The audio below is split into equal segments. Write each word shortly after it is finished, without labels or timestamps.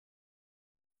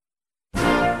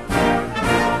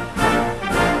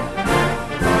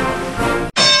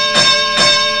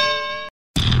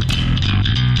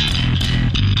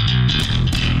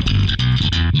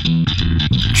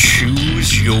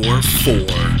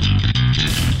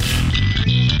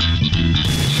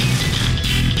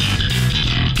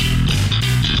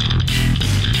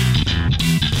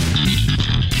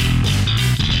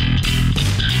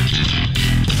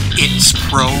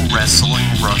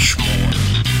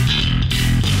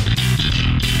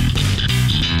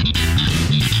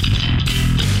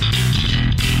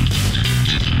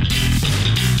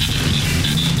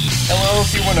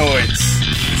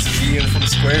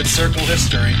Squared Circle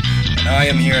History, and I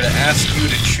am here to ask you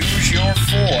to choose your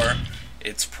four.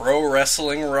 It's Pro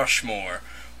Wrestling Rushmore.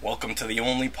 Welcome to the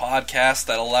only podcast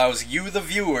that allows you, the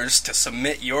viewers, to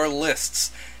submit your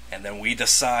lists, and then we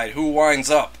decide who winds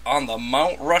up on the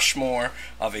Mount Rushmore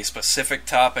of a specific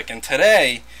topic. And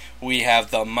today, we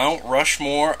have the Mount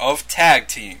Rushmore of tag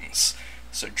teams.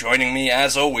 So joining me,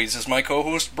 as always, is my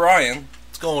co-host, Brian.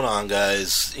 What's going on,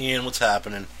 guys? Ian, what's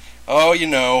happening? Oh, you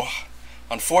know,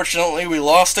 unfortunately, we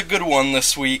lost a good one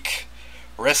this week.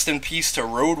 Rest in peace to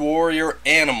Road Warrior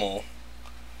Animal.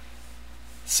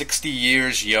 60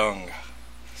 years young.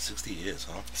 60 years,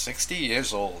 huh? 60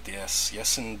 years old, yes.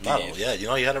 Yes, indeed. No, yeah, you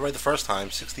know, you had it right the first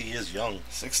time. 60 years young.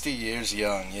 60 years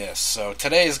young, yes. So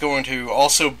today is going to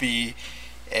also be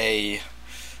a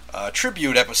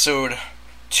tribute episode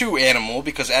to Animal,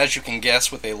 because as you can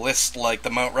guess, with a list like the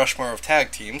Mount Rushmore of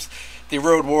tag teams, the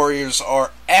Road Warriors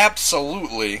are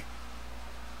absolutely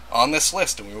on this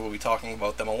list, and we will be talking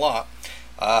about them a lot.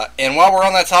 And while we're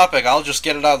on that topic, I'll just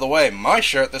get it out of the way. My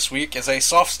shirt this week is a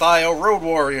Soft Style Road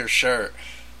Warriors shirt,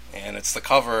 and it's the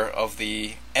cover of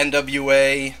the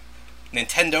NWA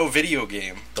Nintendo video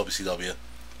game. WCW.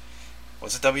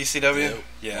 Was it WCW?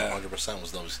 Yeah. 100%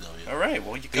 was WCW. Alright,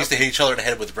 well, They used to hit each other in the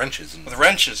head with wrenches. With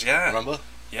wrenches, yeah. Remember?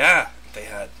 Yeah, they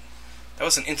had. That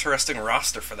was an interesting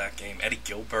roster for that game. Eddie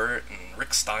Gilbert and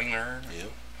Rick Steiner. Yeah.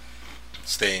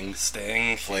 Sting.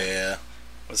 Flair.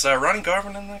 Was Ronnie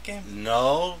Garvin in that game?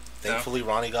 No. Thankfully,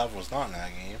 Ronnie Garvin was not in that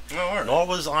game. Oh, all right. Nor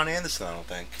was Arn Anderson, I don't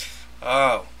think.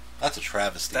 Oh. That's a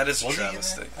travesty. That is a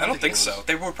travesty. I don't think so.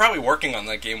 They were probably working on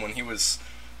that game when he was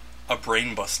a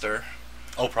brain buster.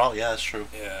 Oh, probably. Yeah, that's true.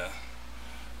 Yeah.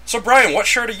 So, Brian, what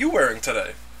shirt are you wearing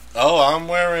today? Oh, I'm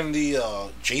wearing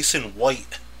the Jason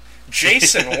White.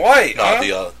 Jason White,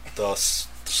 No, the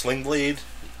Sling Blade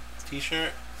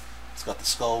t-shirt. It's got the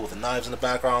skull with the knives in the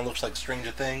background. Looks like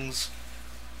Stranger Things.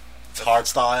 It's hard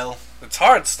style. It's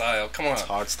hard style. Come on. It's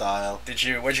hard style.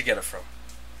 Where'd you get it from?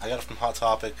 I got it from Hot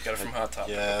Topic. You got it from Hot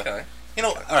Topic. Yeah. Okay. You know,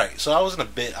 all right. So I was on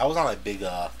a big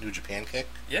New Japan kick.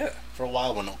 Yeah. For a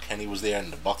while when Kenny was there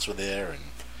and the Bucks were there and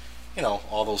you know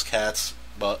all those cats.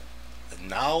 But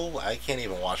now I can't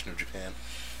even watch New Japan.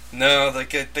 No,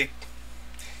 they.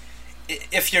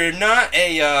 If you're not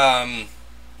a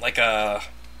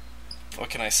what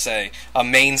can I say, a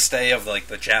mainstay of like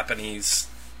the Japanese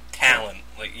talent,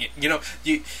 like you know,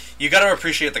 you got to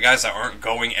appreciate the guys that aren't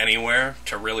going anywhere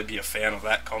to really be a fan of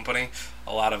that company.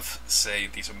 A lot of, say,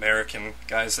 these American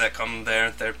guys that come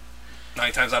there, they're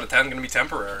 9 times out of 10 going to be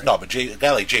temporary. No, but a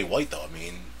guy like Jay White, though, I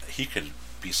mean, he could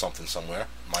be something somewhere,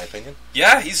 in my opinion.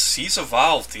 Yeah, he's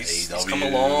evolved. He's come a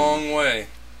long way.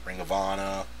 Ring of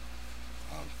Honor,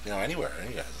 you know, anywhere,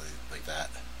 any guys like that.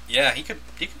 Yeah, he could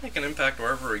make an impact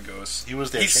wherever he goes. He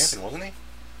was their champion, wasn't he?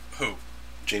 Who?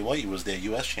 Jay White was their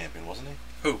U.S. champion, wasn't he?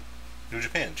 Who? New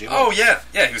Japan, Jay White. Oh, yeah.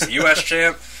 Yeah, he was the U.S.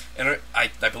 champ, and I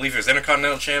believe he was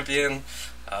Intercontinental champion,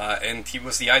 and he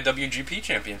was the IWGP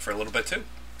champion for a little bit, too.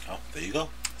 Oh, there you go.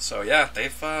 So, yeah, they're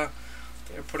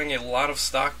putting a lot of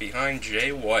stock behind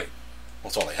Jay White.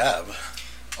 Well, that's all they have.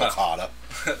 Okada.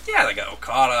 Yeah, they got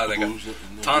Okada, they got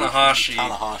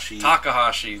Tanahashi,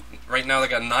 Takahashi. Right now they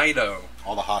got Naito.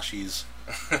 All the Hashis.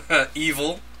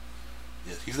 Evil.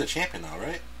 Yeah, he's the champion now,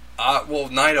 right? Well,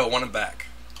 Naito won it back.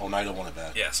 Oh, Naito won it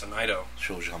back. Yeah, so Naito.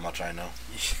 Shows you how much I know.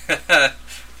 That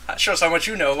shows how much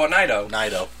you know about Naito.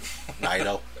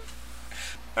 Naito.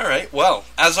 Alright, well,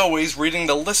 as always, reading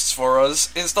the lists for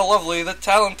us is the lovely, the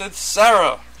talented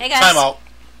Sarah. Hey, guys. Time out.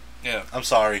 Yeah. I'm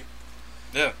sorry.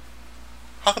 Yeah.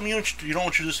 How come you don't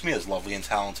introduce me as lovely and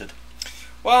talented?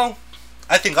 Well,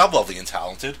 I think I'm lovely and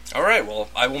talented. Alright, well,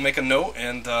 I will make a note,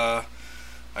 and I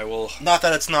will... Not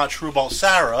that it's not true about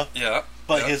Sarah. Yeah.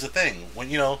 But here's the thing. When,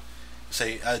 you know,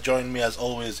 say, joining me as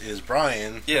always is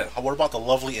Brian. Yeah. What about the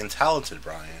lovely and talented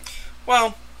Brian?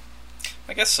 Well,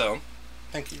 I guess so.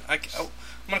 Thank you. I'm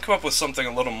going to come up with something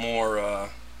a little more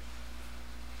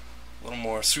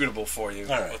suitable for you,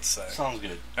 All right. let's say. Sounds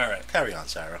good. All right. Carry on,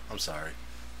 Sarah. I'm sorry.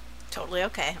 Totally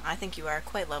okay. I think you are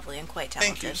quite lovely and quite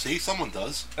talented. Thank you. See, someone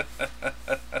does.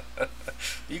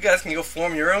 You guys can go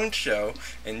form your own show,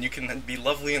 and you can be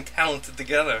lovely and talented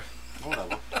together.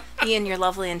 Whatever. Ian, you're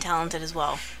lovely and talented as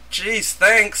well. Jeez,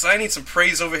 thanks. I need some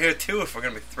praise over here, too, if we're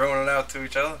going to be throwing it out to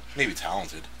each other. Maybe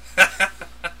talented.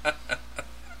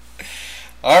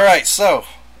 Alright, so,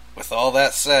 with all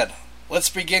that said, let's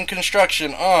begin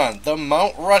construction on the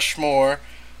Mount Rushmore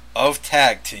of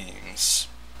tag teams.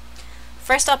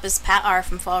 First up is Pat R.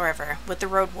 from Fall River with the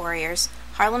Road Warriors,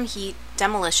 Harlem Heat,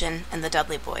 Demolition, and the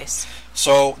Dudley Boys.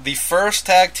 So, the first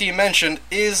tag team mentioned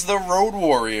is the Road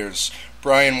Warriors.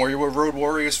 Brian, were you a Road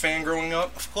Warriors fan growing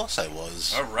up? Of course I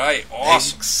was. Alright,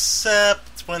 awesome.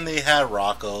 Except when they had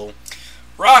Rocco.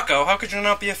 Rocco? How could you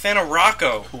not be a fan of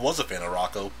Rocco? Who was a fan of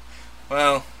Rocco?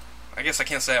 Well, I guess I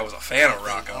can't say I was a fan of I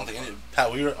Rocco. don't think any,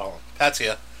 Pat, Pat's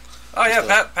here. Oh yeah,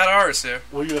 Pat R is here.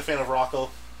 Were you a fan of Rocco?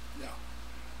 No.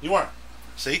 You weren't.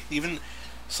 See, even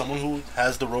someone who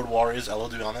has the Road Warriors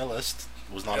LOD on their list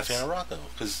was not Yes. a fan of Rocco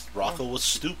because Rocco was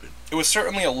stupid. It was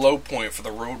certainly a low point for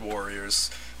the Road Warriors,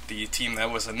 the team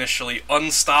that was initially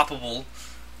unstoppable,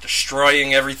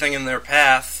 destroying everything in their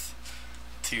path,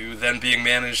 to then being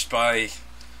managed by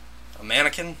a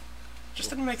mannequin. Just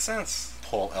didn't make sense.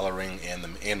 Paul Ellering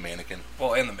and Mannequin.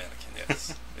 Well, and the mannequin,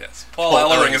 yes. Yes. Paul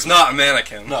Ellering is not a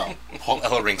mannequin. No, Paul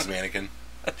Ellering's Mannequin.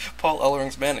 Paul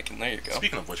Ellering's mannequin, there you go.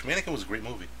 Speaking of which, Mannequin was a great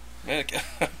movie. Mannequin.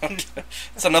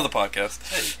 It's another podcast.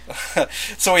 Hey.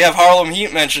 So we have Harlem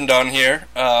Heat mentioned on here.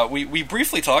 We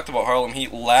briefly talked about Harlem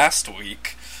Heat last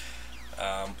week.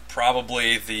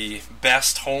 Probably the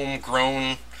best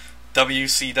homegrown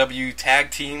WCW tag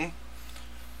team,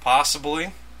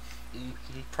 possibly.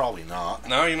 Probably not.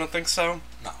 No, you don't think so?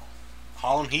 No.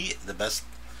 Harlem Heat, the best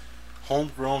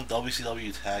homegrown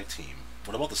WCW tag team.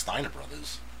 What about the Steiner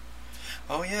brothers?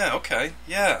 Oh yeah, okay,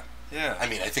 yeah. I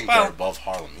mean, I think Well- they're above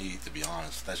Harlem Heat, to be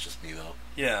honest. That's just me, though.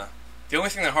 Yeah. The only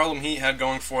thing that Harlem Heat had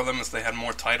going for them is they had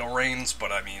more title reigns,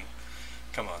 but I mean,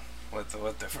 come on.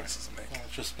 What difference does it make? Well,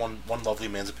 it's just one lovely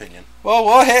man's opinion.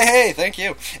 Well, hey, thank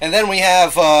you. And then we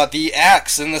have the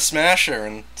Axe and the Smasher,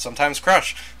 and sometimes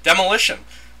Crush. Demolition,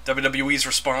 WWE's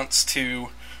response to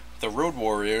the Road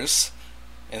Warriors.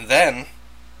 And then,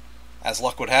 as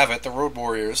luck would have it, the Road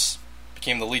Warriors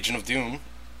became the Legion of Doom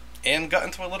and got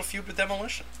into a little feud with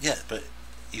Demolition. Yeah, but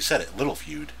you said it, little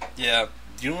feud. Yeah,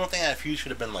 You don't think that feud should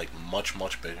have been, like, much,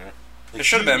 much bigger? Like, it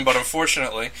should have been, huge. but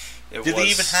unfortunately, it Did was... they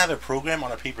even have a program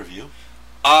on a pay-per-view?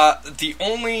 The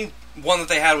only one that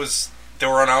they had was they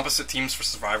were on opposite teams for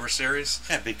Survivor Series.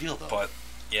 Yeah, big deal, though. But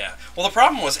yeah, well, the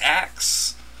problem was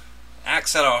Axe.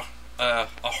 Axe had a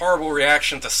horrible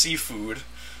reaction to seafood,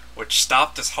 which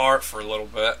stopped his heart for a little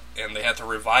bit, and they had to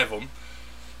revive him.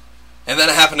 And then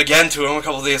it happened again to him a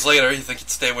couple of days later. You think he'd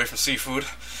stay away from seafood,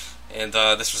 and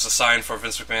this was a sign for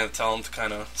Vince McMahon to tell him to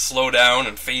kind of slow down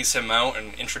and phase him out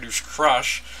and introduce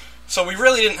Crush. So we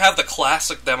really didn't have the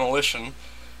classic Demolition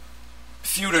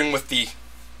feuding with the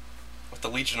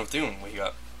Legion of Doom. We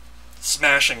got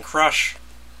Smash and Crush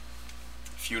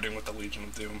feuding with the Legion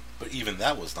of Doom. But even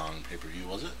that was not on pay-per-view,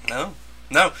 was it? No.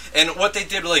 And what they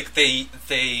did, like,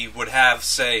 they would have,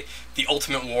 say, the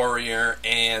Ultimate Warrior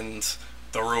and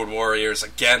the Road Warriors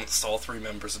against all three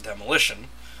members of Demolition.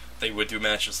 They would do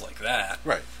matches like that.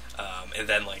 Right. And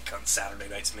then, like, on Saturday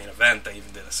night's main event, they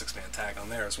even did a six-man tag on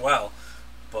there as well.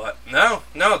 But no,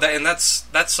 that's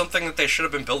something that they should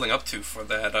have been building up to for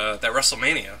that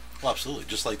WrestleMania. Well, absolutely.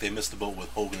 Just like they missed the boat with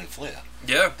Hogan and Flair.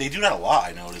 Yeah. They do that a lot,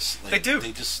 I notice. Like, They do.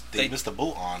 They missed the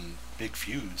boat on big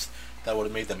feuds that would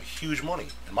have made them huge money,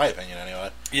 in my opinion,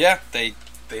 anyway. Yeah, they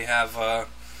have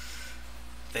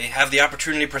the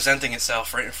opportunity presenting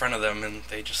itself right in front of them, and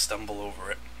they just stumble over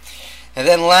it. And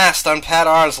then last on Pat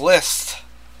R's list,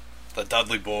 the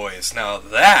Dudley Boys. Now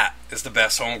that is the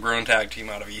best homegrown tag team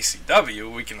out of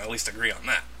ECW. We can at least agree on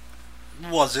that.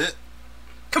 Was it?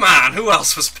 Come on, who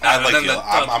else was better than the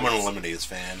I'm an Dudleys? Eliminators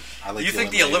fan. I like You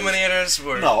think the Eliminators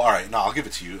were... No, alright, no, I'll give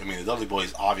it to you. I mean, the Dudley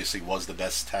Boys obviously was the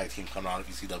best tag team coming out of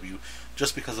ECW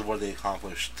just because of what they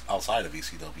accomplished outside of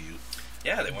ECW.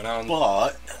 Yeah, they went on...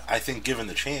 But I think given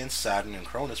the chance, Saturn and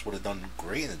Cronus would have done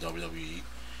great in the WWE.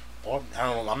 Or, I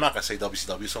don't know, I'm not going to say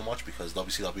WCW so much because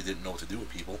WCW didn't know what to do with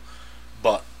people.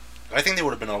 But I think they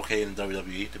would have been okay in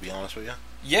WWE, to be honest with you.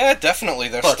 Yeah, definitely.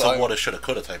 They're But it's still... a woulda, shoulda,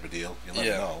 coulda type of deal. You never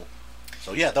Yeah. know.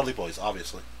 So yeah, Dudley Boys,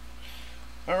 obviously.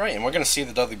 All right, and we're going to see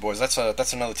the Dudley Boys. That's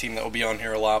another team that will be on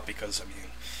here a lot because, I mean,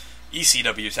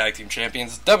 ECW Tag Team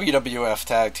Champions, WWF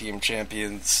Tag Team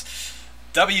Champions,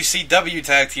 WCW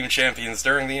Tag Team Champions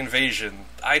during the Invasion,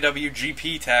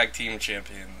 IWGP Tag Team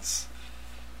Champions,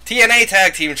 TNA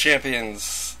Tag Team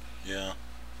Champions. Yeah.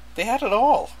 They had it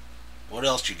all. What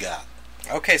else you got?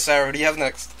 Okay, Sarah, what do you have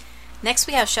next? Next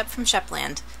we have Shep from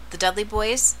Shepland, the Dudley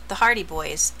Boys, the Hardy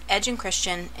Boys, Edge and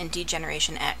Christian, and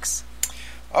D-Generation X.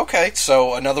 Okay,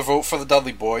 so another vote for the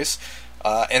Dudley Boys.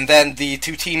 And then the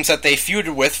two teams that they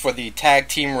feuded with for the tag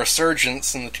team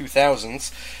resurgence in the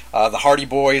 2000s, the Hardy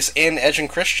Boys and Edge and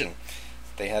Christian.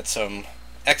 They had some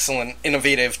excellent,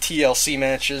 innovative TLC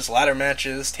matches, ladder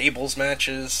matches, tables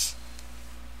matches.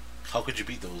 How could you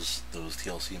beat those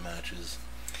TLC matches?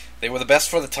 They were the best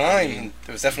for the time. I mean-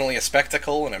 It was definitely a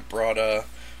spectacle, and it brought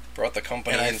the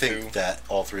company And I into... think that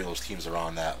all three of those teams are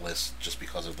on that list just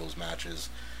because of those matches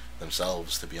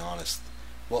themselves, to be honest.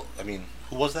 Well, I mean,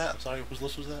 who was that? I'm sorry, whose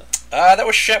list was that? That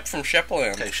was Shep from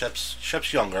Shepland. Okay,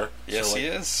 Shep's younger. Yes, so, he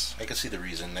is. I can see the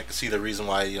reason. I can see the reason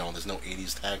why there's no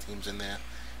 '80s tag teams in there,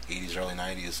 '80s, early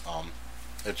 '90s.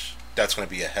 That's going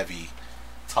to be a heavy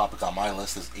topic on my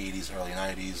list. Is '80s, early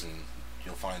 '90s, and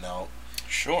you'll find out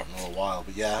Sure. in a little while.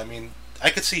 But yeah, I mean, I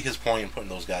could see his point in putting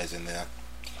those guys in there.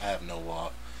 I have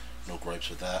no gripes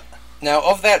with that. Now,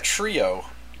 of that trio,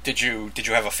 did you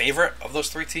have a favorite of those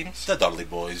three teams? The Dudley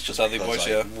Boys, just Dudley because Boys, I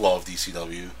yeah. love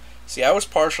ECW. See, I was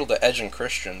partial to Edge and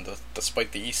Christian,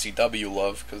 despite the ECW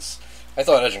love, because I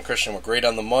thought Edge and Christian were great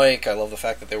on the mic. I love the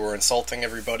fact that they were insulting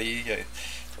everybody. They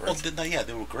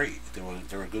were great. They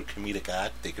were a good comedic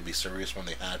act. They could be serious when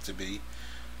they had to be,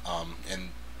 and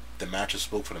the matches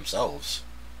spoke for themselves.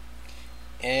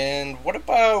 And what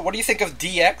do you think of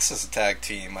DX as a tag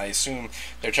team? I assume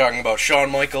they're talking about Shawn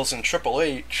Michaels and Triple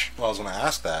H. Well, I was going to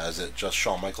ask that. Is it just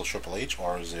Shawn Michaels, Triple H,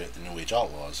 or is it the New Age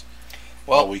Outlaws?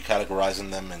 Well, are we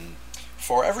categorizing them in...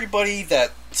 For everybody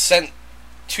that sent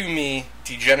to me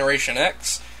D-Generation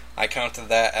X, I counted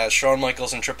that as Shawn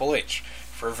Michaels and Triple H.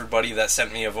 For everybody that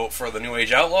sent me a vote for the New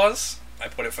Age Outlaws, I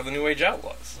put it for the New Age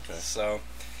Outlaws. Okay. So,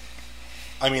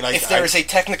 I mean, if there is a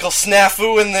technical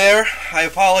snafu in there, I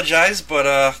apologize,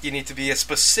 but you need to be as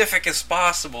specific as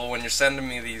possible when you're sending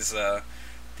me these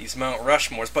Mount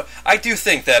Rushmores. But I do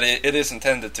think that it is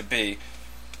intended to be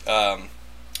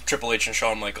Triple H and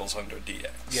Shawn Michaels under DX.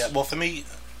 Yeah, well, for me,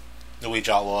 New Age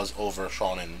Outlaws over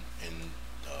Shawn and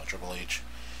Triple H.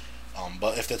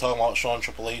 But if they're talking about Shawn and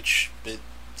Triple H,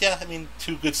 I mean,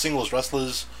 two good singles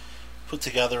wrestlers put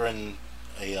together in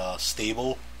a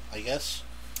stable, I guess.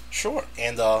 Sure.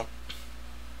 And I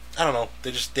don't know,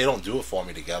 they don't do it for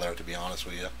me together, to be honest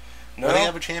with you. No. Were they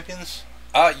ever champions?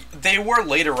 They were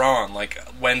later on, like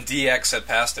when DX had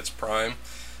passed its prime.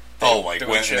 Like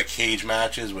when in the cage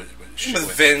matches with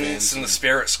Vince and the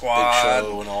Spirit Squad, Big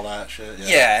Show and all that shit.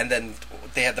 Yeah, and then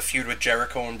they had the feud with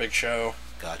Jericho and Big Show.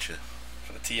 Gotcha.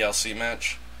 For the TLC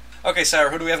match. Okay, Sarah,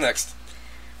 who do we have next?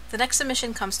 The next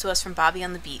submission comes to us from Bobby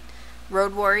on the Beat.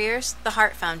 Road Warriors, The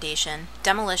Hart Foundation,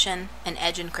 Demolition, and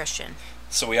Edge and Christian.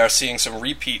 So we are seeing some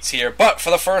repeats here, but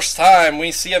for the first time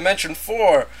we see a mention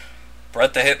for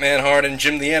Bret the Hitman Hart and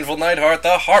Jim the Anvil Neidhart,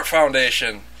 The Hart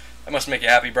Foundation. That must make you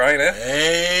happy, Brian, eh?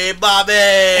 Hey,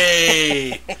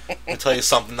 Bobby! I'll tell you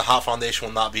something, the Hart Foundation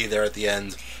will not be there at the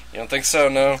end. You don't think so,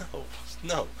 no?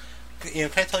 No. Can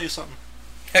I tell you something?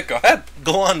 Yeah, go ahead.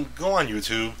 Go on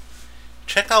YouTube.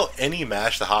 Check out any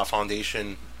match the Hart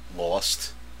Foundation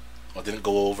lost or didn't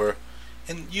go over,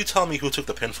 and you tell me who took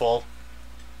the pinfall.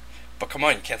 But come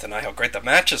on, you can't deny how great the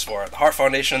matches were. The Hart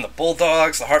Foundation and the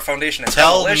Bulldogs, the Hart Foundation and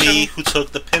Tell Demolition. me who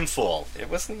took the pinfall. It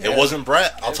wasn't. It wasn't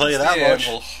Bret. I'll tell you that much.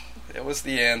 Anvil. It was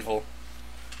the Anvil.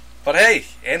 But hey,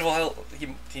 Anvil,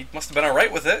 he must have been all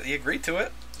right with it. He agreed to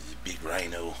it. The big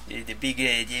rhino. The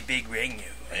big rhino.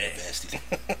 Bastard.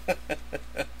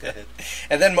 Go ahead.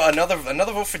 And then another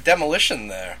vote for Demolition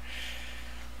there.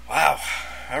 Wow.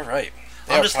 All right.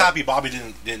 I'm just happy Bobby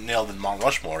didn't nail the Mount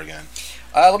Rushmore again.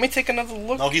 Let me take another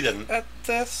look. No, he didn't. At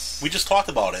this. We just talked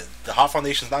about it. The Hart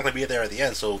Foundation's not going to be there at the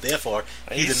end, so therefore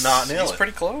he did not nail it. He's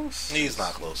pretty close. He's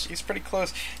not close. He's pretty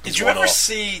close. Did He's you ever off.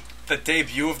 see the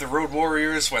debut of the Road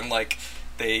Warriors when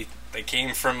they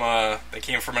came from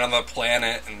another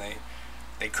planet and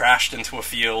they crashed into a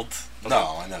field?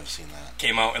 No, I never seen that.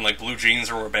 Came out in blue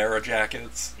jeans or Ribera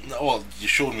jackets. No, well, you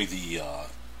showed me the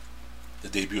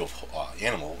debut of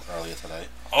Animal earlier today.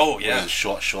 Oh With yeah, his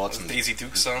short shorts and Daisy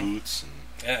Dukes his on. boots. And,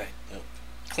 Yeah, Yep.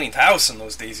 cleaned house in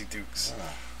those Daisy Dukes.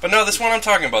 Ah. But no, this one I'm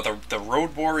talking about, the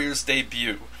Road Warriors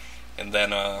debut. And then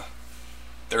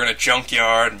they're in a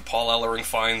junkyard, and Paul Ellering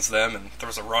finds them and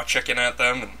throws a raw chicken at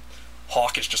them, and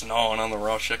Hawk is just gnawing on the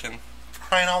raw chicken.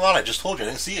 crying out loud! I just told you I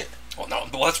didn't see it. Well, no,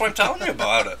 but that's why I'm telling you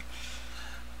about it.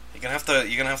 You're gonna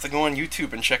have to go on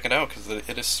YouTube and check it out, because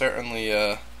it is certainly.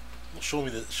 Well, show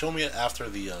me it after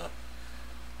the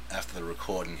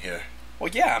recording here. Well,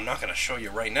 yeah, I'm not gonna show you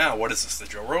right now. What is this, the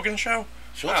Joe Rogan show?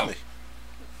 Show it to me.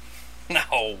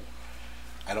 No.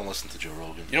 I don't listen to Joe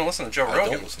Rogan. You don't listen to Joe I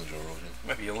Rogan? don't listen to Joe Rogan.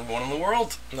 Might be the only one in the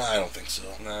world. No, I don't think so.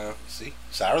 No. See?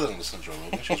 Sarah doesn't listen to Joe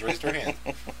Rogan. She's raised her hand.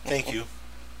 Thank you.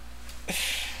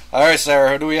 Alright,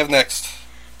 Sarah, who do we have next?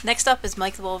 Next up is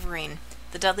Mike the Wolverine,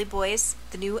 the Dudley Boys,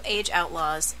 the New Age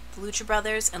Outlaws, the Lucha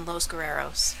Brothers, and Los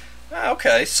Guerreros.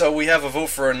 Okay, so we have a vote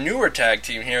for a newer tag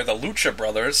team here, the Lucha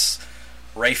Brothers.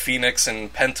 Ray Phoenix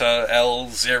and Penta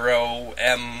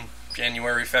L0M,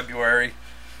 January, February.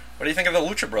 What do you think of the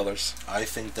Lucha Brothers? I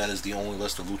think that is the only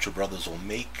list the Lucha Brothers will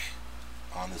make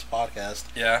on this podcast.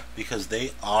 Yeah. Because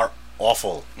they are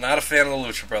awful. Not a fan of the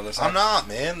Lucha Brothers. Huh? I'm not,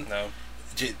 man. No.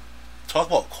 talk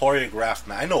about choreographed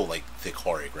match. I know, like, they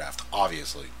choreographed,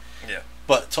 obviously. Yeah.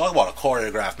 But talk about a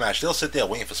choreographed match. They'll sit there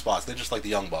waiting for spots. They're just like the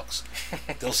Young Bucks.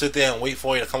 They'll sit there and wait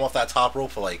for you to come off that top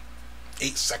rope for like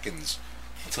 8 seconds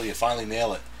until you finally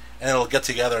nail it. And then they'll get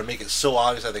together and make it so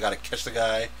obvious that they got to catch the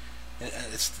guy.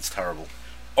 It's terrible.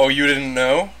 Oh, you didn't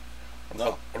know?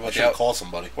 No. What about I should have called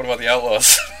somebody. What about the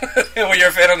Outlaws? Were you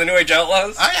a fan of the New Age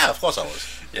Outlaws? Yeah, of course I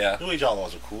was. Yeah. New Age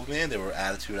Outlaws were cool, man. They were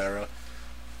Attitude Era.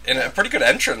 And a pretty good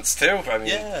entrance, too. I mean,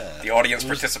 Yeah. the audience It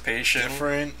was participation.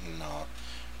 Different. And,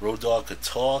 Road Dogg could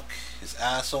talk his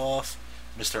ass off.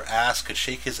 Mr. Ass could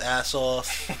shake his ass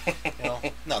off.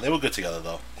 No, they were good together,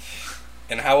 though.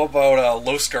 And how about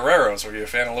Los Guerreros? Were you a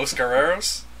fan of Los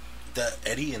Guerreros?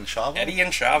 Eddie and Chavo? Eddie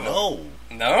and Chavo. No.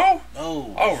 No?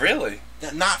 No. Oh, really?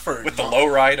 Not for... With the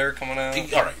lowrider coming out?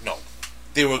 Alright, no.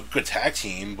 They were a good tag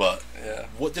team, but Yeah.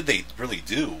 what did they really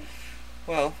do?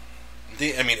 Well,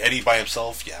 Eddie by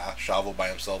himself, yeah. Chavo by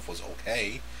himself was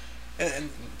okay. And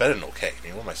better than okay. I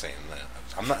mean, what am I saying?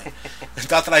 I'm not... It's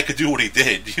not that I could do what he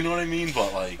did, you know what I mean?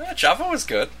 But, like... yeah, Chavo was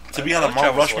good. To be on a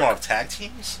Mount Rushmore of tag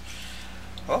teams?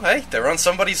 Well, hey, they're on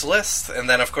somebody's list. And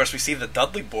then, of course, we see the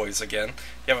Dudley Boys again.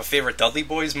 You have a favorite Dudley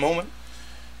Boys moment?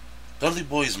 Dudley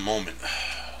Boys moment.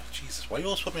 Jesus, why you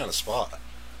always put me on the spot?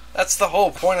 That's the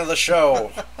whole point of the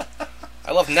show.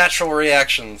 I love natural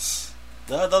reactions.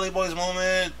 The Dudley Boys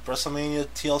moment, WrestleMania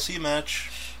TLC match.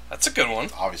 That's a good one.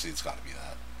 Obviously, it's got to be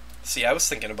that. See, I was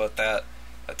thinking about that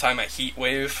time at Heat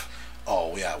Wave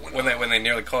Oh, yeah. when they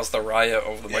nearly caused the riot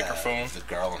over the microphone. The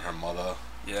girl and her mother.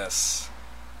 Yes.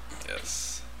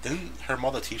 Didn't her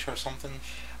mother teach her something?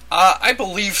 I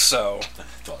believe so. I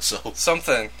thought so.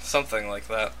 Something like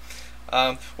that.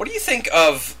 What do you think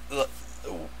of...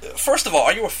 First of all,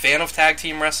 are you a fan of tag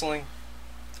team wrestling?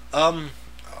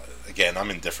 Again, I'm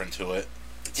indifferent to it.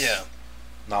 Yeah.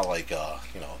 Not like,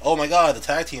 oh my god, the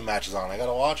tag team match is on, I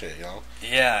gotta watch it,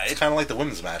 Yeah. It's kind of like the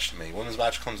women's match to me. Women's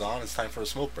match comes on, it's time for a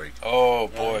smoke break. Oh,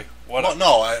 boy. What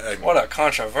a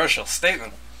controversial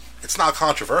statement. It's not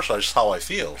controversial, it's just how I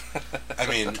feel. I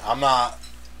mean, I'm not...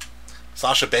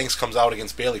 Sasha Banks comes out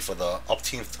against Bayley for the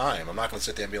upteenth time. I'm not going to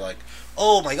sit there and be like,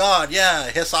 oh my god, yeah,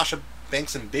 here's Sasha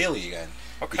Banks and Bayley again.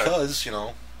 Okay. Because,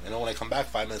 when I come back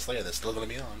 5 minutes later, they're still going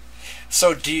to be on.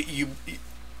 So do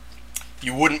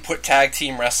you wouldn't put tag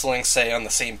team wrestling, say, on the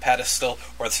same pedestal,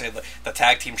 or say the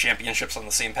tag team championships on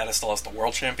the same pedestal as the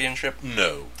world championship?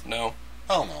 No. No?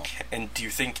 Oh, no. And do you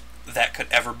think that could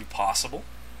ever be possible?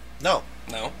 No.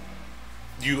 No?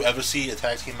 Do you ever see a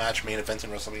tag team match main event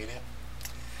in WrestleMania?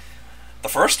 The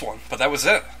first one, but that was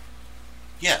it.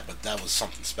 Yeah, but that was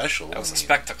something special. That was a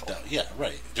spectacle. Yeah,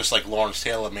 right. Just like Lawrence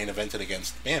Taylor main evented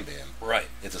against Bam Bam. Right.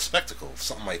 It's a spectacle,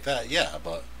 something like that. Yeah,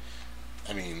 but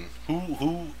I mean,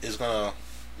 who is gonna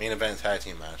main event a tag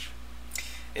team match?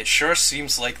 It sure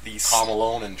seems like these. Karl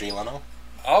Malone and Jay Leno.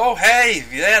 Oh, hey,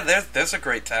 yeah, there's a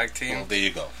great tag team. Well, there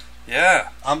you go. Yeah.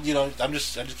 I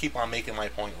just keep on making my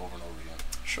point over and over again.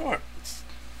 Sure.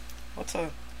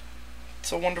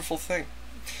 It's a wonderful thing.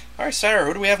 All right, Sarah,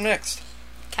 who do we have next?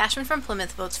 Cashman from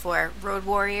Plymouth votes for Road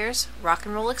Warriors, Rock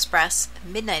and Roll Express,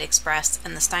 Midnight Express,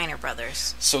 and the Steiner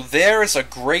Brothers. So there is a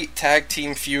great tag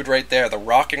team feud right there. The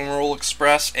Rock and Roll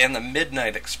Express and the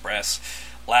Midnight Express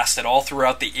lasted all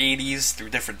throughout the 80s, through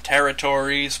different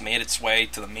territories, made its way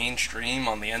to the mainstream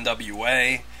on the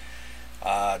NWA.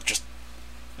 Just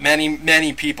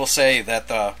many people say that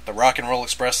the Rock and Roll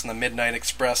Express and the Midnight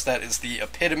Express, that is the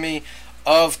epitome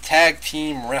of tag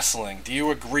team wrestling. Do you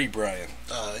agree, Brian?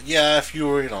 Yeah, if you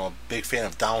were, a big fan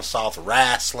of down south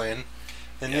wrestling,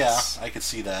 then Yes. yeah, I could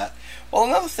see that. Well,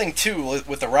 another thing, too,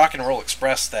 with the Rock and Roll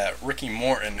Express that Ricky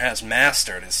Morton has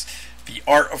mastered is the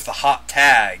art of the hot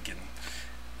tag. And,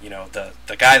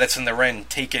 the guy that's in the ring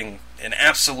taking an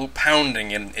absolute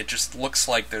pounding, and it just looks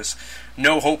like there's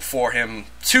no hope for him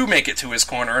to make it to his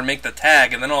corner and make the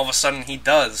tag, and then all of a sudden he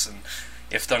does, and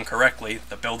if done correctly,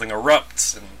 the building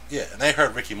erupts. And Yeah, and I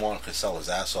heard Ricky Morton could sell his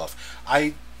ass off.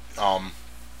 I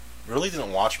really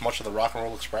didn't watch much of the Rock and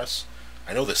Roll Express.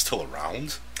 I know they're still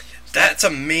around. that's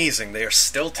amazing. They are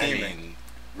still I teaming. mean,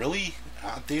 really?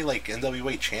 Aren't they like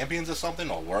NWA champions or something?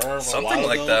 Or were a little Something while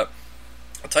like ago? that.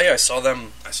 I'll tell you, I saw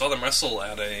them wrestle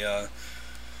at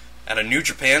a New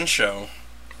Japan show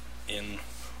in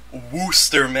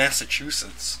Worcester,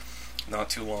 Massachusetts, not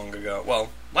too long ago.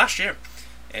 Well, last year,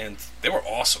 and they were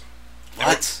awesome.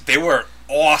 They were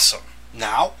awesome.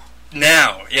 Now?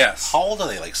 Now, yes. How old are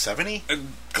they? Like 70?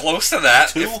 Close to that,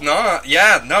 Two? if not.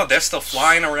 Yeah, no, they're still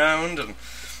flying around, and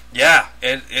yeah,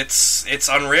 it's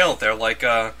unreal. They're like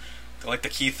the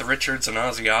Keith Richards and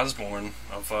Ozzy Osbourne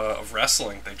of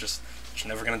wrestling. They're just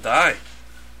never gonna die.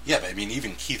 Yeah, but I mean,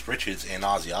 even Keith Richards and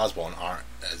Ozzy Osbourne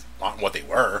aren't what they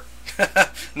were.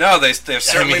 No, they're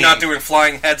certainly mean- not doing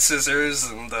flying head scissors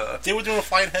and They were doing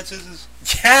flying head scissors.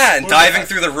 yeah, and Who- diving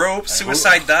through the rope,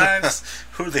 suicide dives.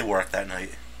 Who did they work that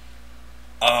night?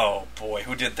 Oh boy,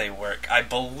 who did they work? I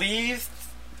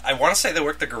want to say they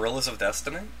worked the Gorillas of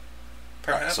Destiny.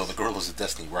 Perhaps. Right, so the Gorillas of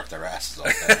Destiny worked their asses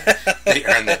off that night. They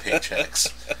earned their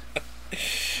paychecks.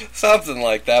 Something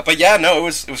like that. But yeah, no,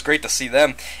 it was great to see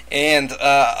them. And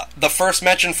the first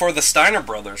mention for the Steiner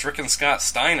brothers, Rick and Scott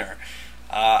Steiner,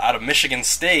 out of Michigan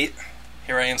State.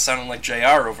 Here I am sounding like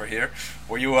JR over here.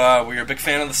 Were you a big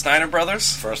fan of the Steiner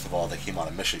brothers? First of all, they came out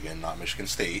of Michigan, not Michigan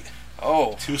State.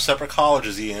 Oh, Two separate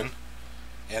colleges, Ian.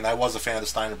 And I was a fan of the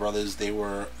Steiner brothers. They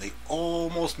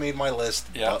almost made my list,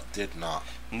 Yeah. but did not.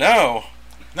 no.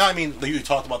 No, I mean, you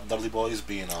talked about the Dudley Boys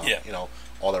being, Yeah.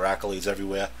 all their accolades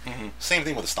everywhere. Mm-hmm. Same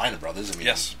thing with the Steiner brothers. I mean,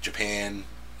 Yes. Japan,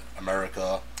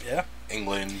 America, Yeah.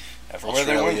 England, Everywhere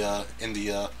they went. Australia,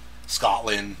 India,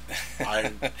 Scotland.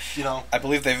 I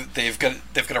believe they've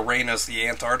got a reign as the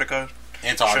Antarctica.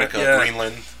 Antarctica, Sure, yeah.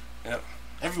 Greenland, Yep.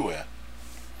 everywhere.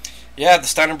 Yeah, the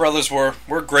Steiner brothers were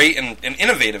great and an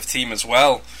innovative team as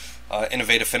well.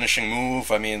 Innovative finishing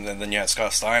move. I mean, and then you had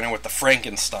Scott Steiner with the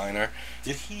Frankensteiner.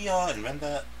 Did he invent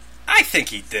that? I think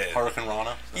he did. Hurricane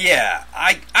Rana? Yeah,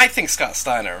 I think Scott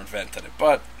Steiner invented it,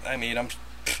 but I mean,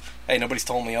 hey, nobody's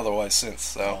told me otherwise since,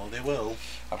 so Oh, they will.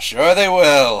 I'm sure they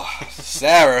will.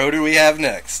 Sarah, who do we have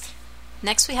next?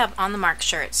 Next, we have On the Mark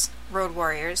shirts, Road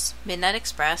Warriors, Midnight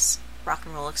Express, Rock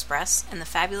and Roll Express, and the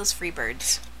Fabulous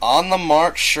Freebirds. On the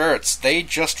Mark shirts, they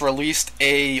just released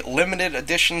a limited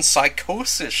edition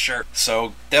Psychosis shirt.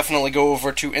 So definitely go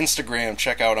over to Instagram,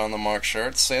 check out On the Mark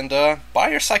shirts, and buy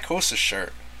your Psychosis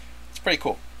shirt. It's pretty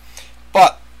cool.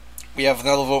 But we have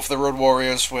another vote for the Road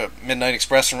Warriors with Midnight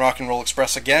Express and Rock and Roll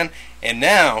Express again. And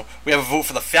now we have a vote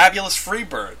for the Fabulous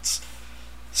Freebirds.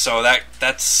 So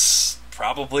that's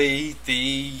probably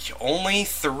the only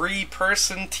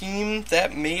 3-person team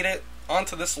that made it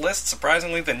onto this list.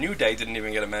 Surprisingly, the New Day didn't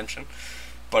even get a mention.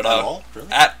 But At all?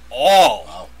 Really? At all.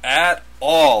 Wow. At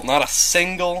all. Not a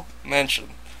single mention.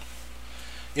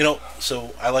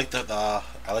 So I like that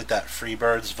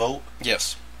Freebirds vote.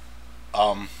 Yes.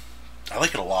 I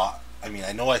like it a lot. I mean,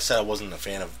 I know I said I wasn't a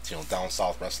fan of down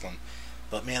south wrestling,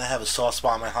 but man, I have a soft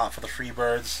spot in my heart for the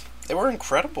Freebirds. They were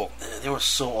incredible. They were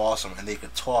so awesome, and they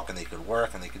could talk, and they could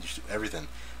work, and they could just do everything.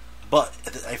 But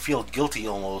I feel guilty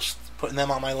almost putting them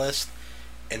on my list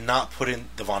and not putting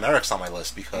the Von Erichs on my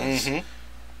list because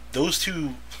those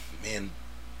two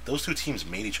teams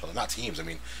made each other. Not teams. I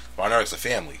mean, Von Erich's a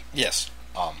family. Yes.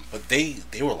 But they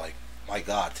were like, my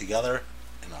God, together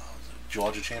in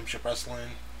Georgia Championship Wrestling.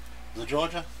 Was it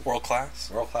Georgia? World class.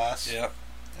 World class. Yeah.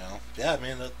 Yeah,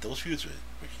 man, those feuds were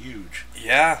huge.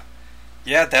 Yeah.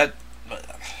 Yeah, that...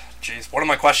 Jeez, one of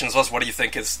my questions was, what do you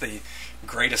think is the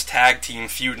greatest tag team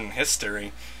feud in history?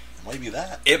 It might be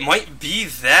that. It might be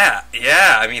that.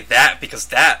 Yeah, I mean, because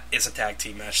that is a tag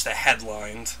team match that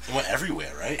headlined It went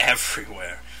everywhere, right?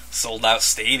 everywhere. Sold out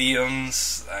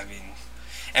stadiums. I mean,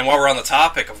 and while we're on the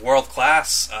topic of world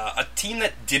class, a team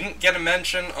that didn't get a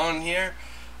mention on here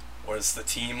was the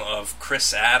team of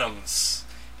Chris Adams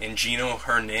and Gino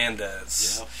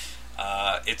Hernandez.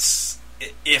 Yeah.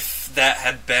 If that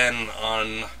had been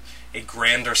on a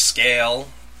grander scale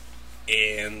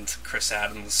and Chris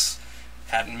Adams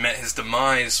hadn't met his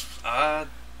demise,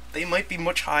 they might be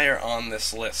much higher on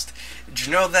this list. Did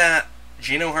you know that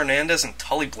Gino Hernandez and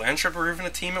Tully Blanchard were even a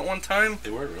team at one time? They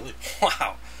were, really.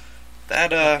 Wow.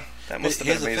 That must have been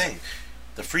Here's amazing. the thing.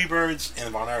 The Freebirds and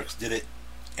the Von Erichs did it,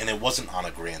 and it wasn't on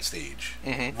a grand stage.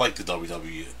 Like the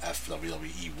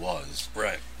WWE was.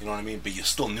 Right. You know what I mean? But you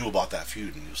still knew about that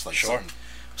feud, and it was like Sure.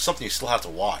 something you still have to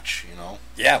watch,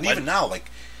 Yeah, And even now, like,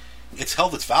 it's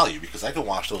held its value, because I can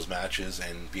watch those matches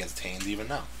and be entertained even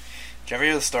now. Did you ever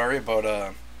hear the story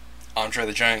about Andre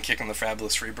the Giant kicking the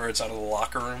Fabulous Freebirds out of the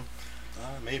locker room?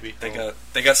 Maybe.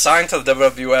 They got signed to the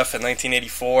WWF in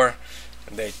 1984,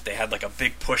 and they had like a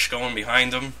big push going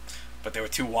behind them, but they were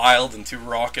too wild and too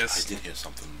raucous. I did hear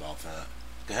something about that.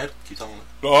 Go ahead, keep telling it.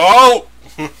 Oh!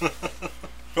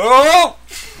 Oh!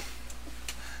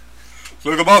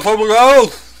 Think about something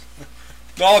else!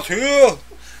 Not here!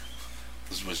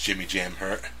 Was Jimmy Jam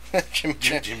hurt? Jimmy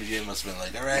Jam. Jimmy Jam must have been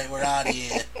like, alright, we're out of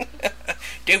here.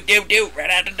 Do, right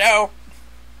out the door.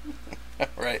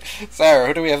 Right. Sarah,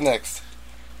 who do we have next?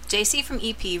 JC from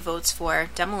EP votes for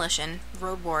Demolition,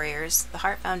 Road Warriors, the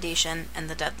Hart Foundation, and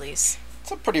the Dudleys.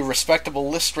 It's a pretty respectable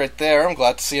list right there. I'm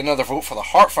glad to see another vote for the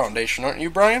Hart Foundation, aren't you,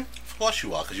 Brian? Of course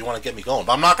you are, because you want to get me going.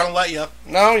 But I'm not going to let you.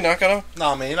 No, you're not gonna?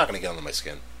 No, man, you're not going to get under my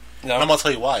skin. No. And I'm going to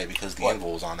tell you why, because the What?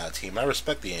 Anvil was on that team. I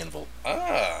respect the Anvil.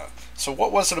 So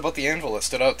what was it about the Anvil that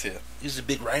stood out to you? He's a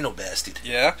big rhino bastard.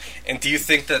 Yeah? And do you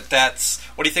think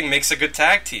what do you think makes a good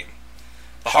tag team?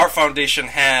 The Hart Foundation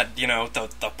had,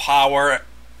 the power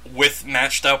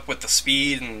matched up with the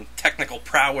speed and technical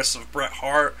prowess of Bret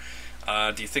Hart.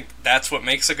 Do you think that's what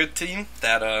makes a good team?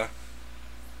 Well,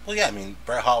 yeah, I mean,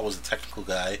 Bret Hart was the technical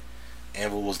guy.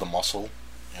 Anvil was the muscle,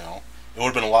 It would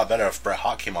have been a lot better if Bret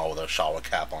Hart came out with a shower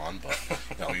cap on, but,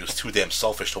 he was too damn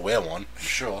selfish to wear one, I'm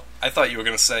sure. I thought you were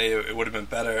going to say it would have been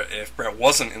better if Bret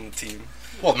wasn't in the team.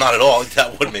 Well, not at all.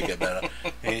 That would make it better.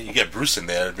 You get Bruce in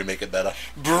there, it would make it better.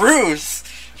 Bruce?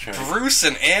 Right. Bruce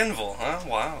and Anvil, huh?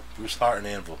 Wow. Bruce Hart and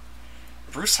Anvil.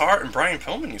 Bruce Hart and Brian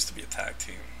Pillman used to be a tag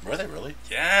team. Were they really?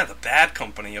 Yeah, the Bad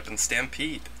Company up in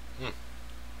Stampede. All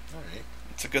right.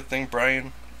 It's a good thing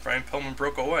Brian Pillman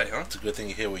broke away, huh? It's a good thing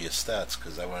you're here with your stats,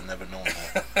 because I would have never known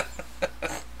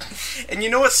that. And you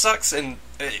know what sucks, and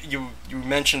you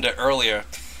mentioned it earlier,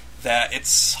 that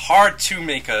it's hard to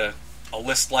make a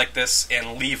list like this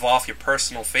and leave off your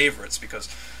personal favorites,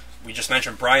 because we just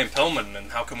mentioned Brian Pillman,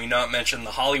 and how can we not mention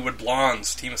the Hollywood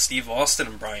Blondes, team of Steve Austin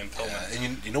and Brian Pillman? Yeah,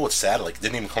 and you know what's sad? Like, it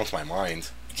didn't even come to my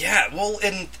mind. Yeah, well,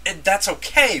 and that's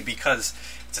okay, because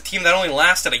it's a team that only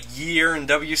lasted a year in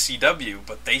WCW,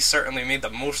 but they certainly made the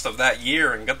most of that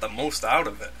year and got the most out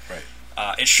of it.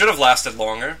 Right. It should have lasted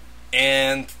longer,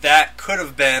 and that could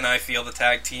have been, I feel, the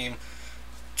tag team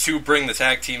to bring the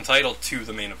tag team title to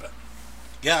the main event.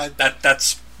 Yeah.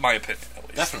 That's my opinion, at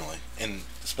least. Definitely. And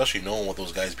especially knowing what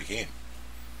those guys became.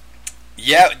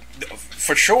 Yeah,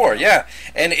 for sure, yeah.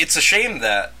 And it's a shame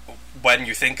that when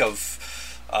you think of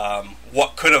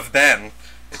what could have been,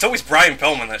 it's always Brian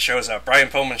Pillman that shows up. Brian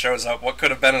Pillman shows up. What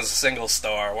could have been as a single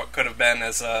star? What could have been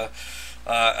as a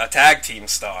tag team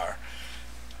star?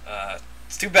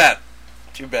 It's too bad.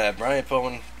 Too bad. Brian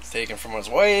Pillman was taken from us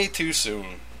way too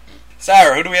soon.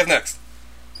 Sarah, who do we have next?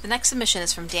 The next submission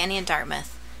is from Danny and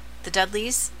Dartmouth. The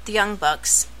Dudleys, the Young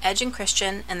Bucks, Edge and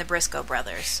Christian, and the Briscoe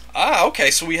brothers. Okay,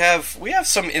 so we have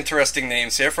some interesting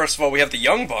names here. First of all, we have the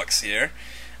Young Bucks here.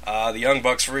 The Young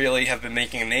Bucks really have been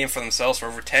making a name for themselves for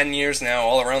over 10 years now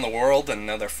all around the world, and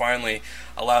now they're finally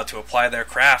allowed to apply their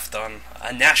craft on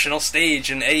a national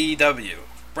stage in AEW.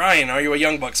 Brian, are you a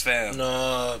Young Bucks fan?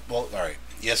 Well, alright.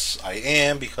 Yes, I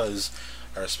am, because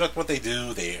I respect what they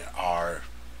do.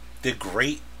 They're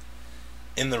great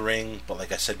in the ring, but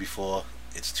like I said before,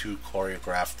 it's too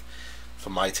choreographed for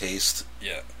my taste.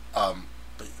 Yeah.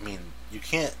 But I mean, you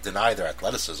can't deny their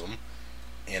athleticism,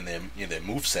 and their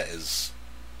moveset is,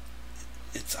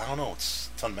 it's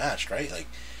unmatched, right? Like,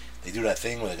 they do that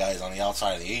thing where the guy's on the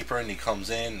outside of the apron, he comes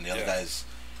in, and the other guy's,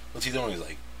 what's he doing? He's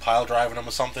like pile driving him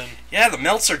or something. Yeah, the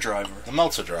Meltzer driver. The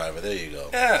Meltzer driver. There you go.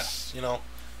 Yeah.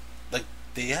 Like,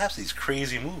 they have these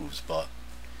crazy moves, but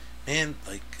man,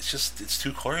 like, it's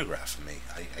too choreographed for me.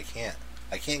 I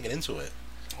can't get into it.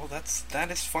 Well,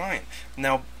 that is fine.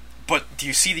 Now, but do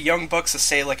you see the Young Bucks as,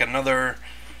 say, like another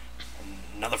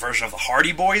version of the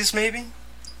Hardy Boys, maybe?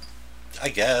 I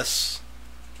guess,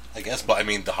 but I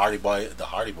mean, the Hardy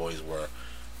Boys were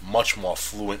much more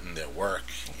fluent in their work.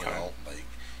 Okay. Like,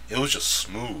 it was just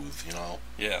smooth.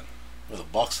 Yeah. Where the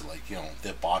Bucks are like,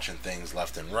 they're botching things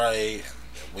left and right, and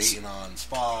they're waiting on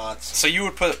spots. So you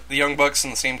would put the Young Bucks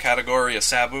in the same category as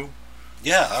Sabu?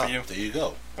 Yeah, for you? There you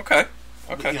go. Okay.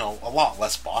 But, a lot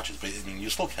less botches, but I mean, you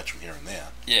still catch them here and there.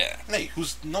 Yeah. Hey,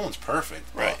 no one's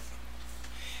perfect, right?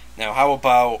 Now, how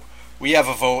about we have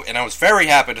a vote, and I was very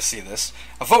happy to see this.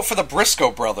 A vote for the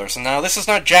Briscoe brothers, and now this is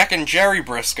not Jack and Jerry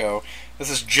Briscoe. This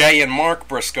is Jay and Mark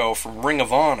Briscoe from Ring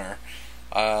of Honor.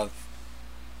 The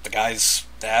guys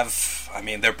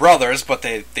they're brothers, but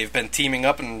they've been teaming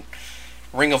up in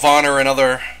Ring of Honor and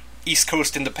other East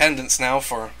Coast independents now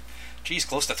for,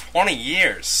 close to 20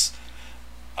 years.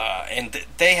 And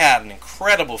they had an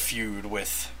incredible feud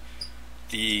with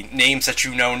the names that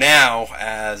you know now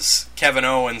as Kevin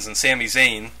Owens and Sami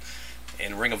Zayn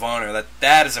in Ring of Honor.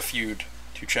 That is a feud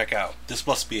to check out. This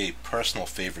must be a personal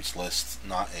favorites list,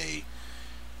 not a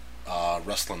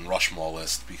wrestling Rushmore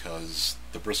list, because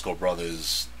the Briscoe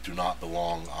brothers do not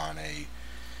belong on a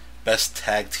best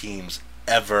tag teams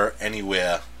ever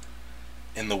anywhere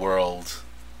in the world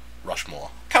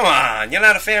Rushmore. Come on, you're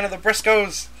not a fan of the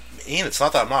Briscoes? Ian, it's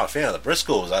not that I'm not a fan of the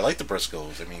Briscoes. I like the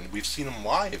Briscoes. I mean, we've seen them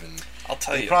live, and I'll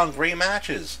tell you, they put on great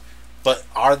matches. But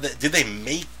did they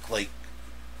make, like,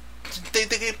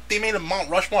 they made a Mount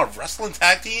Rushmore of wrestling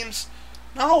tag teams?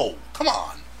 No, come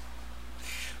on.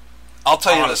 I'll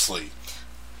tell you honestly, this.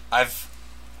 I've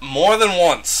more than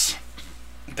once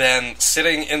been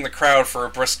sitting in the crowd for a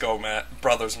Briscoe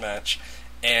brothers match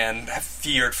and have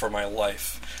feared for my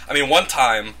life. I mean, one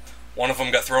time One of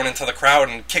them got thrown into the crowd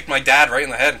and kicked my dad right in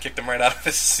the head and kicked him right out of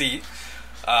his seat.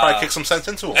 Probably kick some sense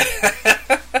into him.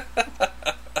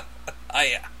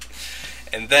 Yeah.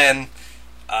 And then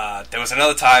there was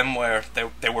another time where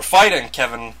they were fighting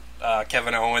Kevin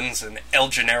Owens and El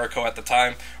Generico at the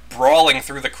time, brawling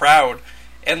through the crowd,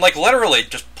 and like literally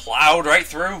just plowed right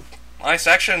through my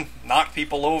section, knocked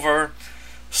people over,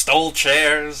 stole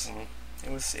chairs, and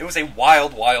it was a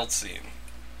wild scene.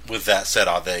 With that said,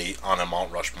 are they on a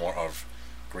Mount Rushmore of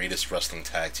greatest wrestling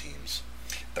tag teams?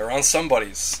 They're on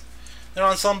somebody's. They're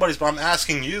on somebody's, but I'm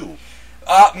asking you.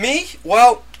 Me?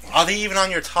 Well, are they even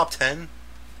on your top 10?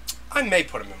 I may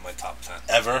put them in my top 10.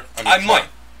 Ever? I might.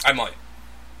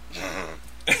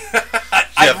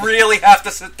 I really have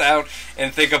to sit down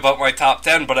and think about my top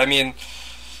 10, but I mean,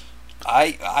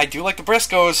 I do like the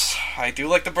Briscoes. I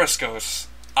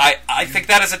think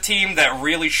that is a team that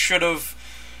really should have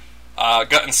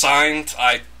gotten signed.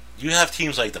 You have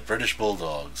teams like the British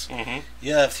Bulldogs. Mm-hmm.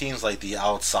 You have teams like the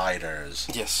Outsiders.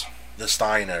 Yes. The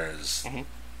Steiners.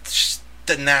 Mm-hmm.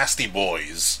 The Nasty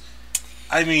Boys.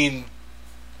 I mean,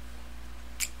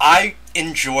 I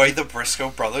enjoy the Briscoe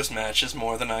Brothers matches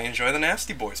more than I enjoy the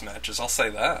Nasty Boys matches. I'll say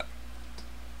that.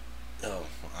 Oh,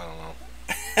 I don't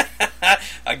know.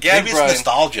 Again, maybe Brian, it's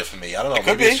nostalgia for me. I don't know. It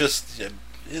could maybe be. It's just.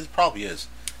 It probably is.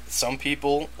 Some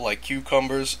people like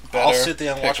cucumbers better. I'll sit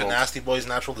there and watch a pickled. Nasty Boys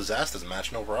Natural Disasters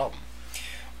match, no problem.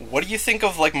 What do you think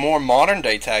of like more modern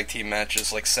day tag team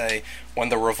matches, like say when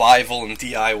the Revival and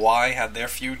DIY had their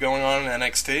feud going on in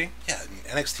NXT? Yeah, I mean,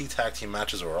 NXT tag team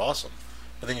matches were awesome,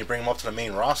 but then you bring them up to the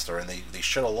main roster and they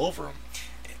shit all over them.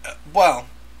 Well,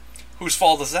 whose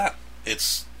fault is that?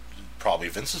 It's probably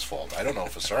Vince's fault. I don't know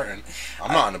for certain.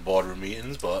 I'm not in the boardroom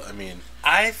meetings, but I mean,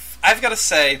 I've got to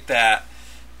say that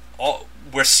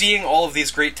we're seeing all of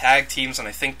these great tag teams, and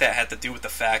I think that had to do with the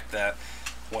fact that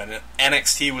when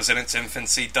NXT was in its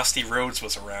infancy, Dusty Rhodes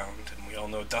was around, and we all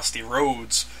know Dusty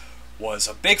Rhodes was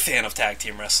a big fan of tag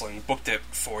team wrestling, booked it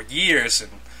for years in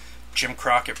Jim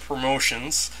Crockett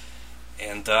Promotions,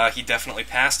 and he definitely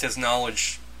passed his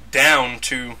knowledge down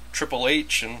to Triple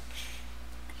H, and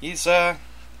he's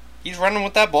running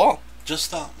with that ball.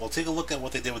 just well, take a look at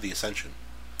what they did with the Ascension.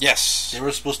 Yes. They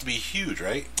were supposed to be huge,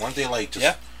 right? Weren't they like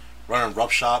just running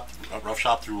roughshod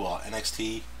through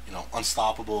NXT? You know,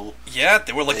 unstoppable. Yeah,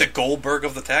 they were like the Goldberg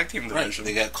of the tag team division.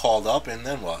 Right. They got called up, and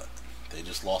then what? They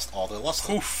just lost all their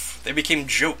luster. Oof. They became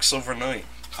jokes overnight.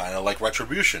 Kind of like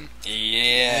Retribution.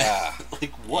 Yeah.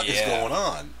 Like, what is going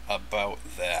on? About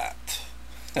that.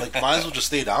 Like, might as well just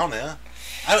stay down there.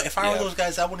 If I were those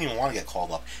guys, I wouldn't even want to get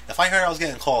called up. If I heard I was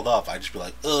getting called up, I'd just be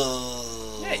like,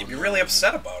 ugh. Yeah, you'd be really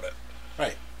upset about it.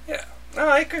 Right. Yeah. No,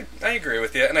 I agree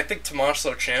with you. And I think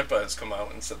Tommaso Ciampa has come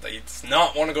out and said that he does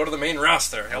not want to go to the main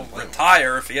roster. He'll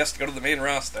retire if he has to go to the main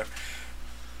roster.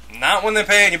 Not when they're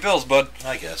paying your bills, bud.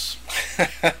 I guess.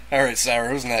 Alright, Sarah,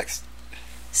 who's next?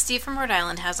 Steve from Rhode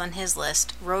Island has on his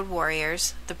list Road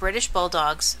Warriors, the British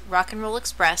Bulldogs, Rock and Roll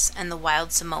Express, and the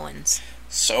Wild Samoans.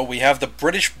 So we have the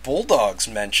British Bulldogs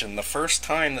mentioned, the first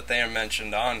time that they are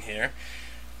mentioned on here.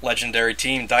 Legendary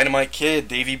team, Dynamite Kid,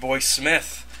 Davey Boy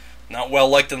Smith. Not well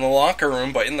liked in the locker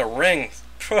room, but in the ring,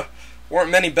 weren't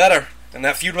many better. And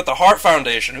that feud with the Hart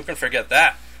Foundation, who can forget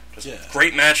that? Just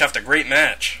great match after great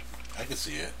match. I can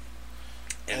see it.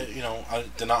 And,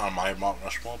 they're not on my Mount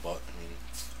Rushmore, but I mean,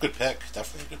 good pick,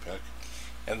 definitely a good pick.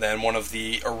 And then one of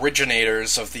the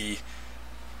originators of the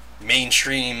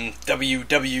mainstream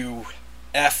WWF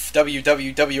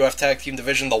tag team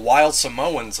division, the Wild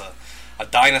Samoans, a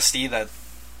dynasty that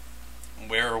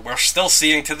we're still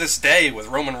seeing to this day with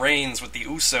Roman Reigns, with the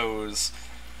Usos.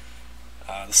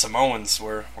 The Samoans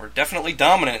were definitely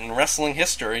dominant in wrestling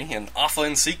history, and Alpha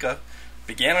and Sika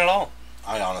began it all.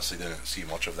 I honestly didn't see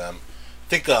much of them. I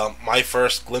think my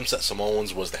first glimpse at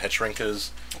Samoans was the Head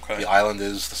Shrinkers, the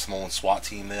Islanders, the Samoan SWAT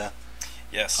team there.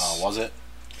 Yes. Was it?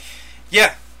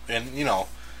 Yeah. And,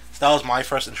 that was my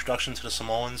first introduction to the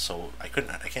Samoans, so I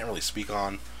can't really speak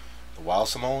on the Wild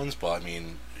Samoans, but I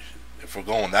mean, if we're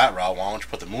going that route, why don't you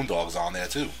put the Moondogs on there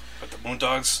too? But the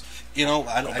Moondogs, go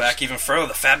back even further,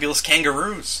 the Fabulous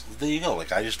Kangaroos. There you go.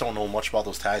 Like, I just don't know much about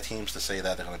those tag teams to say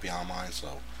that they're going to be on mine,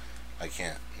 so I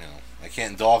can't, I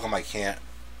can't dog them, I can't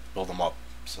build them up,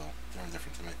 so they're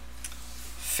indifferent to me.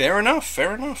 Fair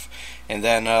enough. And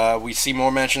then we see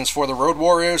more mentions for the Road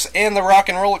Warriors and the Rock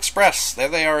and Roll Express. There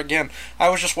they are again. I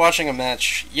was just watching a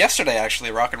match yesterday,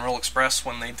 actually, Rock and Roll Express,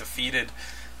 when they defeated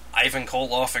Ivan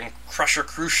Koloff and Crusher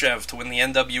Khrushchev to win the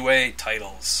NWA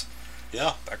titles.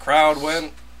 Yeah. The crowd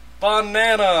went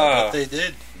banana. I bet they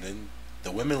did. And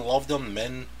the women loved them,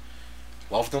 men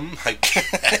loved them, I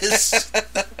guess.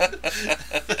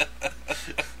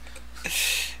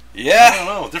 I Yeah, don't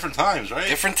know, different times, right?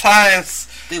 different times.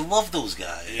 They love those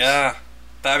guys. Yeah.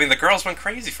 But, I mean, the girls went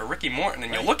crazy for Ricky Morton,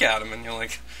 and you Right. look at him and you're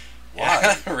like,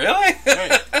 Why? yeah, really?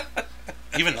 Right.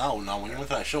 Even now, when you went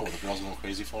to that show, were the girls going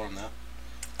crazy for him now?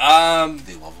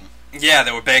 They love him. Yeah,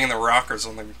 they were banging the rockers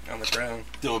on the ground.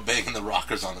 They were banging the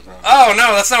rockers on the ground. Oh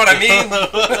no, that's not what I mean.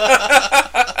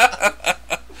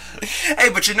 Hey,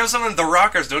 but you know something? The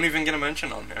rockers don't even get a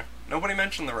mention on here. Nobody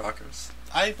mentioned the rockers.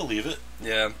 I believe it.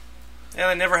 Yeah,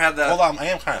 they never had that. Hold on, I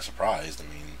am kind of surprised. I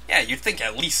mean, Yeah, you'd think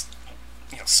at least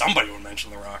somebody would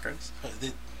mention the rockers.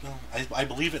 I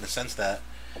believe it in the sense that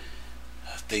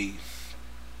they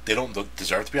don't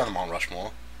deserve to be on the Mount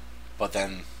Rushmore, but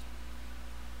then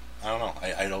I don't know.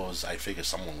 I figure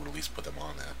someone would at least put them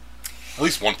on there. At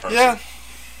least one person.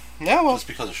 Yeah, well, Just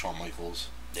because of Shawn Michaels.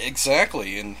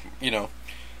 exactly, and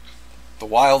the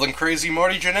wild and crazy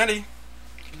Marty Jannetty.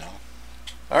 No.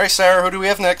 All right, Sarah, who do we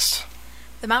have next?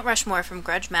 The Mount Rushmore from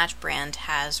Grudge Match brand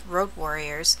has Road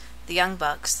Warriors, the Young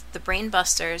Bucks, the Brain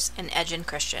Busters, and Edge and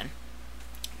Christian.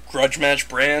 Grudge Match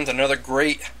brand, another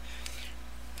great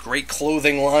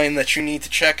clothing line that you need to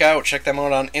check out. Check them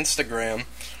out on Instagram.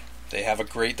 They have a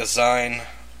great design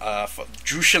for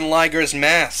Jushin Liger's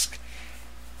mask,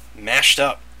 mashed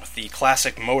up with the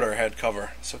classic Motorhead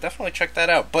cover. So definitely check that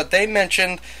out. But they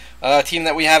mentioned a team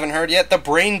that we haven't heard yet, the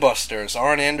Brainbusters.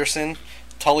 Arn Anderson,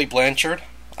 Tully Blanchard.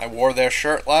 I wore their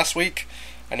shirt last week.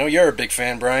 I know you're a big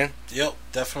fan, Brian. Yep,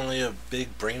 definitely a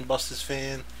big Brainbusters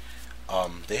fan.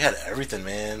 They had everything,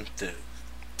 man. The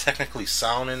technically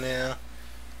sound in there.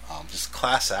 Just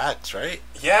class acts, right?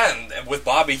 Yeah, and with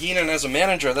Bobby Heenan as a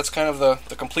manager, that's kind of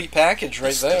the complete package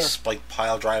right there. The spike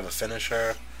pile driver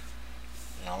finisher.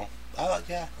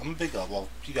 Yeah, I'm a big, well,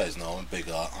 you guys know, I'm a big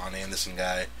Arn Anderson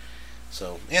guy.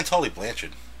 So, and Tully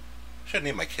Blanchard. Should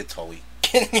name my kid Tully.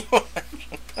 Can you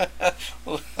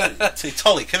Say,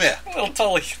 Tully, come here. Little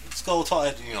Tully. Let's go,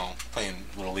 Tully. Playing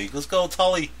Little League. Let's go,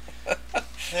 Tully.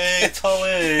 Hey,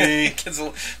 Tully. Kids,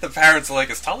 the parents are like,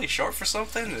 is Tully short for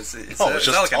something? Is No, it's that just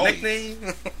like Tully. a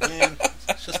nickname? Man,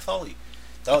 it's just Tully.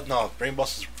 No,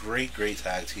 Brainbusters, great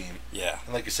tag team. Yeah.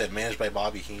 And like you said, managed by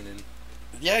Bobby Heenan.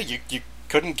 Yeah, you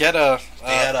couldn't get a...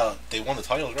 They won the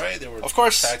titles, right? They were Of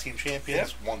course. tag team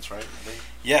champions once, right? I think.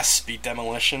 Yes, beat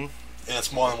Demolition. And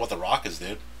it's more than what the Rockers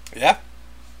did. Yeah.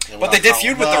 And But we're they not did count-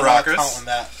 feud with no, the we're not Rockers. counting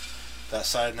that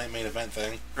Saturday Night Main Event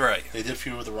thing. Right. They did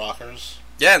feud with the Rockers.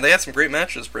 Yeah, and they had some great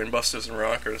matches, Brainbusters and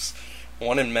Rockers.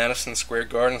 One in Madison Square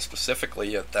Garden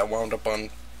specifically that wound up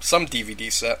on some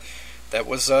DVD set. That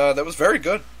was very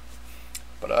good.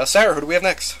 But Sarah, who do we have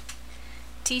next?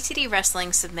 TTD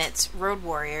Wrestling submits Road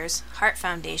Warriors, Heart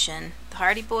Foundation, the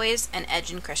Hardy Boys, and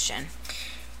Edge and Christian.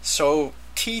 So,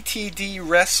 TTD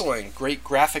Wrestling, great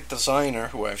graphic designer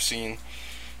who I've seen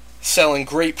selling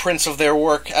great prints of their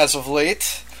work as of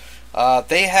late.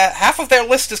 They half of their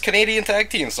list is Canadian tag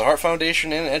teams, the Heart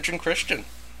Foundation and Edge and Christian.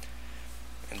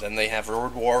 And then they have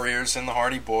Road Warriors and the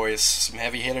Hardy Boys, some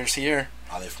heavy hitters here.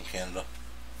 Are they from Canada?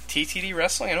 TTD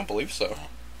Wrestling? I don't believe so.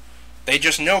 They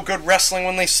just know good wrestling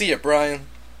when they see it, Brian.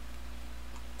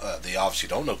 They obviously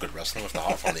don't know good wrestling if the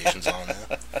Heart Foundation's on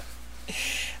there.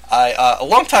 A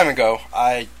long time ago,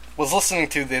 I was listening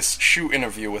to this shoot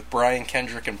interview with Brian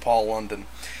Kendrick and Paul London,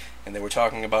 and they were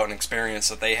talking about an experience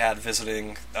that they had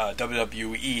visiting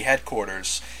WWE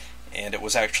headquarters, and it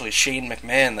was actually Shane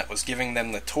McMahon that was giving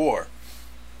them the tour.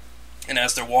 And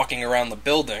as they're walking around the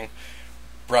building,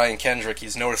 Brian Kendrick,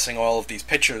 he's noticing all of these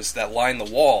pictures that line the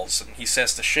walls, and he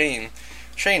says to Shane,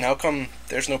 how come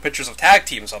there's no pictures of tag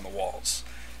teams on the walls?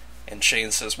 And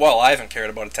Shane says, well, I haven't cared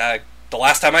about a tag. The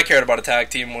last time I cared about a tag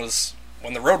team was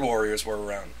when the Road Warriors were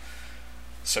around.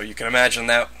 So you can imagine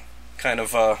that kind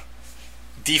of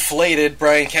deflated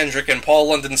Brian Kendrick and Paul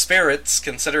London spirits,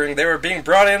 considering they were being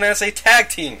brought in as a tag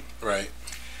team. Right.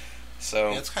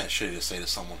 So Yeah, it's kind of shitty to say to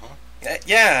someone, huh?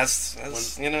 yeah,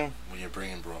 as you know. When you're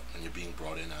being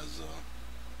brought in as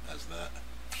that.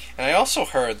 And I also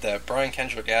heard that Brian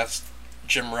Kendrick asked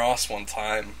Jim Ross one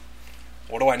time,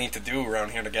 what do I need to do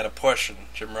around here to get a push? And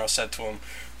Jim Ross said to him,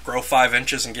 grow 5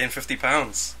 inches and gain 50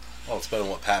 pounds. Well, it's better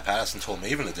than what Pat Patterson told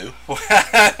Maven to do.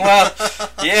 Well,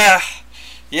 yeah,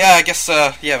 I guess,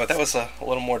 but that was a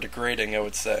little more degrading, I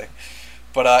would say.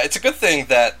 But it's a good thing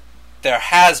that there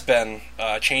has been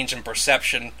a change in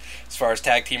perception as far as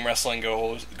tag team wrestling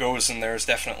goes, and there's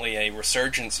definitely a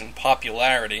resurgence in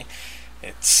popularity.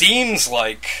 It seems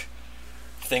like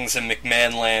things in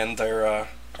McMahon land are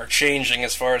changing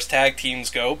as far as tag teams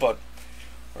go, but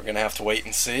we're going to have to wait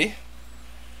and see.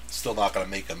 Still not going to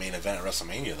make a main event at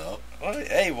WrestleMania, though.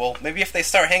 Well, maybe if they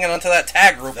start hanging on to that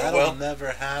tag group, it That'll will.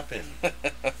 never happen.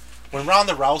 When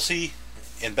Ronda Rousey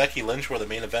and Becky Lynch were the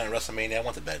main event at WrestleMania, I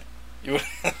went to bed. You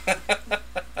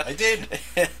I did.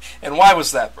 And why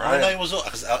was that, I Brian? know it was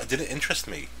because it didn't interest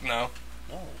me. No.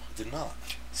 No, it did not.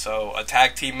 So a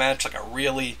tag team match, like a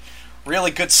really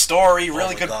good story,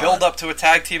 really my good God. build up to a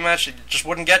tag team match, it just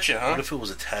wouldn't get you, huh? What if it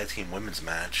was a tag team women's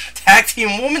match? Tag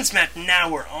team women's match. Now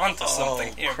we're on to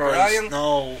something here, Christ, Brian.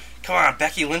 no. Come on,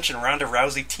 Becky Lynch and Ronda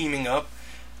Rousey teaming up.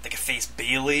 They could face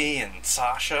Bayley and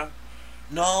Sasha.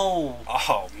 No.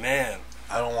 Oh man,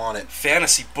 I don't want it.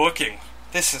 fantasy booking.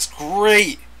 This is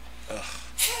great.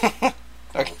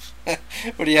 Okay.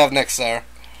 What do you have next, Sarah?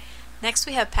 Next,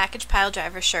 we have package pile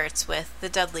driver shirts with the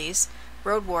Dudleys,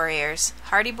 Road Warriors,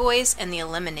 Hardy Boys, and the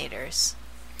Eliminators.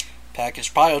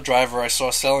 Package Pile Driver, I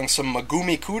saw selling some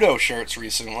Megumi Kudo shirts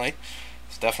recently.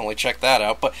 So definitely check that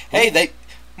out. But hey,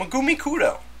 Megumi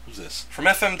Kudo Who's this? from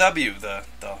FMW, the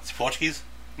It's Portuguese?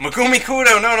 Megumi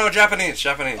Kudo. No, Japanese.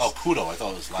 Oh, Kudo. I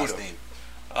thought it was his last Kudo. name.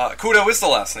 Kudo is the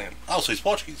last name. Oh, so he's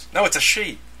Portuguese. No, it's a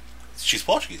she. She's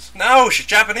Portuguese. No, she's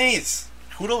Japanese.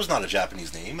 Kudo is not a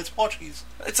Japanese name. It's Portuguese.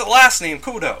 It's a last name,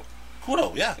 Kudo.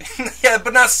 Kudo, yeah. Yeah,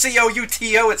 but not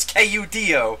Couto, it's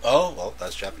Kudo. Oh, well,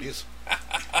 that's Japanese.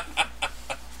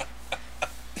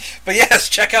 But yes,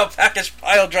 check out Package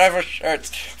Pile Driver shirts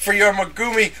for your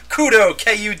Megumi Kudo,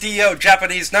 Kudo,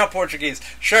 Japanese, not Portuguese,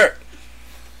 shirt.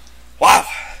 Wow.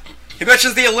 He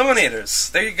mentions the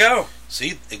Eliminators. There you go.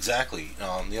 See, exactly. The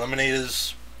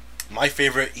Eliminators, my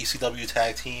favorite ECW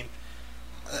tag team.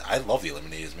 I love the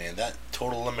Eliminators, man. That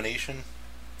total elimination.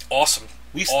 Awesome.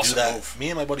 We used to Awesome do that. move. Me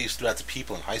and my buddy used to do that to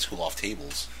people in high school off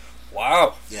tables.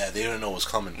 Wow. Yeah, they didn't know it was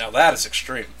coming. Now that is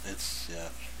extreme. It's, yeah.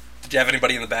 Did you have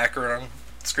anybody in the background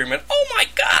screaming, "Oh my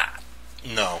God"?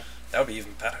 No. That would be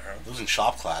even better, huh? It was in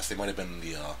shop class. They might have been in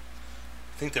the, I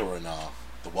think they were in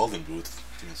the welding booth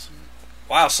doing some...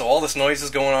 Wow, so all this noise is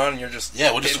going on and you're just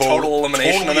Yeah, we're just getting total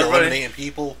elimination totally of everybody? eliminating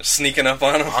people Sneaking up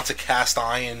on them? onto cast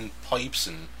iron pipes,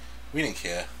 and we didn't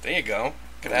care. There you go.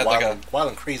 Could add like a Wild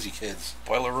and crazy kids.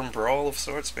 boiler room brawl of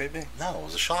sorts, maybe? No, it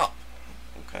was a shop.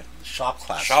 Okay. Shop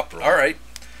class. Shop, bro. alright.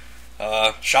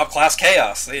 Shop class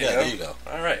chaos. There you Yeah, go. there you go.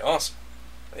 Alright, awesome.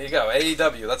 There you go.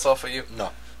 AEW, that's all for you. No.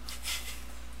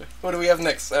 What do we have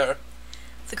next, Sarah?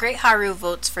 The Great Haru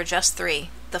votes for just three: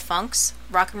 the Funks,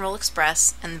 Rock and Roll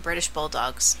Express, and the British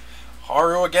Bulldogs.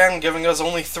 Haru again giving us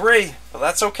only 3, but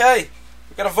that's okay.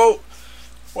 We gotta vote.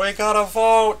 We gotta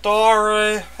vote,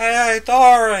 Dory. Hey,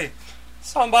 Dory.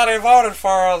 Somebody voted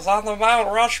for us on the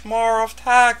Mount Rushmore of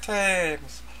tag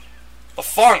teams. The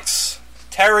Funks.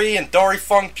 Terry and Dory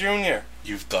Funk Jr.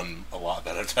 You've done a lot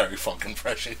better Terry Funk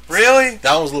impressions. Really?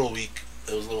 That was a little weak.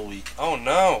 It was a little weak. Oh,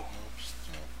 no.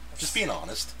 Just being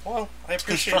honest. Well, I It's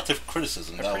appreciate constructive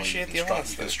criticism. I That way appreciate you the can, strive,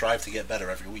 honesty. you can strive to get better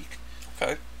every week.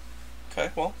 Okay. Okay,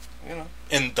 well, you know.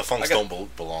 And the Funks I got-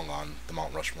 don't belong on the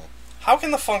Mount Rushmore. How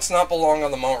can the Funks not belong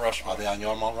on the Mount Are Rushmore? they on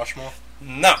your Mount Rushmore?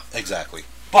 No. Exactly.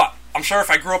 But I'm sure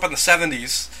if I grew up in the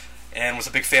 70s and was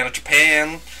a big fan of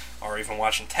Japan, or even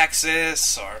watching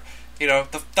Texas, or, you know,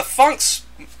 the Funks,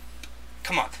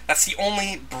 come on, that's the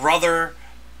only brother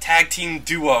tag team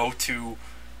duo to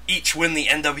each win the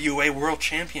NWA World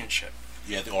Championship.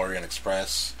 You had the Orient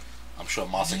Express. I'm sure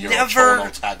Masahiro Never-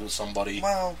 Chono tagged with somebody.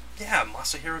 Well, yeah,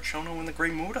 Masahiro Chono and the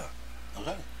Great Muta.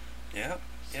 Okay. Yeah,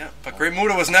 yeah. But Great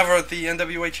Muta was never the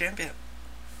NWA champion.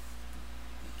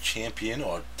 Champion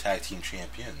or tag team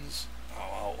champions?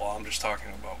 Oh, well, I'm just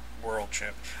talking about world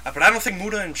champ. But I don't think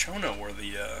Muta and Chono were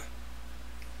the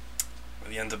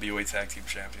NWA tag team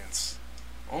champions.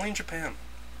 Only in Japan.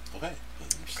 Okay.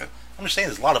 Okay. I'm just saying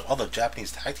there's a lot of other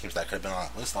Japanese tag teams that could have been on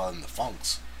that list other than the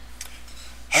Funks.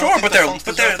 I don't Sure, think but the they're Funks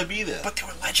but deserve they're to be there. but they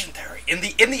were legendary in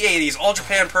the 80s. All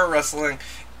Japan Pro Wrestling,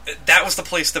 that was the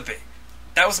place to be.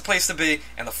 That was the place to be,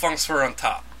 and the Funks were on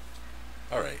top,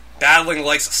 All right. battling the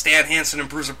likes of Stan Hansen and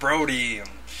Bruiser Brody,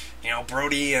 and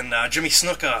Brody and Jimmy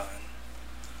Snuka.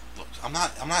 Look, I'm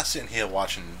not sitting here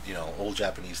watching old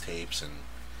Japanese tapes and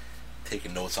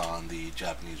taking notes on the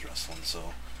Japanese wrestling.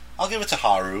 So I'll give it to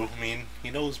Haru. I mean, he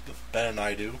knows better than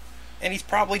I do. And he's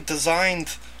probably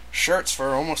designed shirts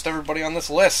for almost everybody on this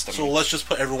list. So let's just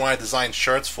put everyone I designed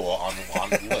shirts for on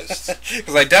the list.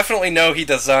 Because I definitely know he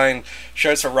designed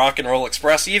shirts for Rock and Roll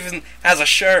Express. He even has a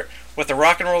shirt with the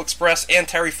Rock and Roll Express and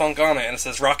Terry Funk on it, and it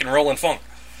says Rock and Roll and Funk.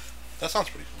 That sounds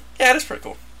pretty cool. Yeah, it is pretty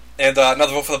cool. And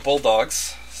another vote for the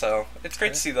Bulldogs. So it's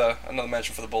great to see another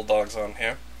mention for the Bulldogs on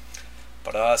here.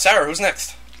 But Sarah, who's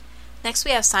next? Next,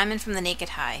 we have Simon from the Naked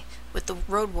High with the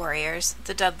Road Warriors,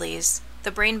 the Dudleys,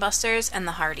 the Brainbusters, and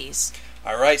the Hardys.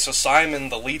 Alright, so Simon,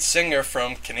 the lead singer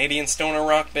from Canadian stoner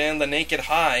rock band The Naked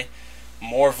High,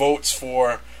 more votes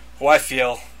for who I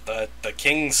feel the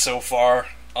kings so far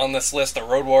on this list, the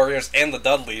Road Warriors and the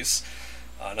Dudleys.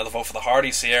 Another vote for the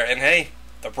Hardys here, and hey,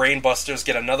 the Brainbusters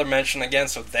get another mention again,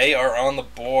 so they are on the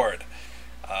board.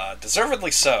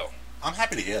 Deservedly so. I'm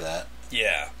happy to hear that.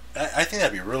 Yeah. I think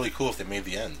that'd be really cool if they made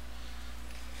the end.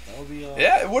 That would be.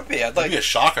 Yeah, it would be. It'd be a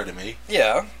shocker to me.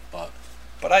 Yeah.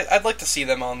 But I'd like to see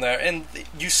them on there, and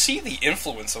you see the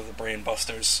influence of the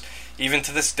Brainbusters even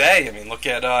to this day. I mean, look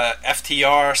at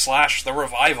FTR / The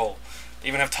Revival. They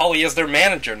even have Tully as their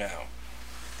manager now.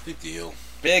 big deal.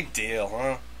 Big deal,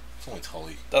 huh? It's only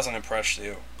Tully. Doesn't impress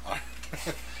you.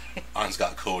 Arn's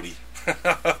got Cody.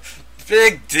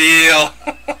 Big deal.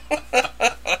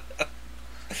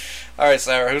 All right,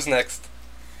 Sarah, who's next?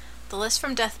 The list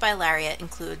from Death by Lariat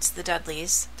includes the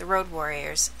Dudleys, the Road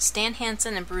Warriors, Stan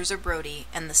Hansen and Bruiser Brody,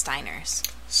 and the Steiners.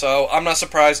 So I'm not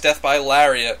surprised Death by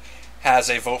Lariat has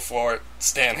a vote for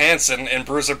Stan Hansen and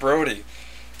Bruiser Brody.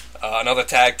 Another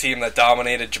tag team that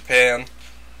dominated Japan.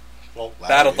 Well,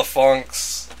 Battled the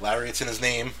Funks. Lariat's in his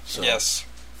name, so Yes.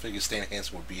 I figure Stan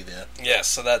Hansen would be there. Yes,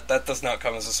 so that does not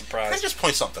come as a Can I surprise. just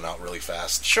point something out really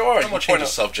fast? Sure, I'm you going to point change the out-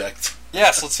 subject.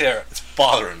 Yes, let's hear it. It's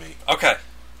bothering me. Okay.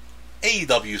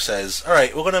 AEW says,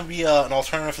 alright, we're going to be an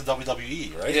alternative to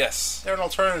WWE, right? Yes. They're an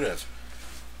alternative.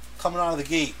 Coming out of the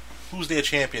gate, who's their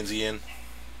champions, Ian?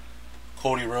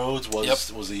 Cody Rhodes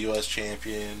was the U.S.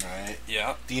 champion, right?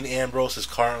 Yeah. Dean Ambrose is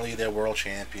currently their world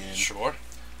champion. Sure.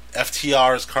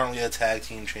 FTR is currently their tag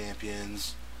team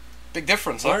champions. Big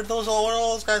difference, Where huh? did where did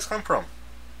all those guys come from?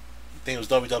 I think it was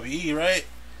WWE, right?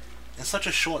 In such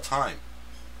a short time.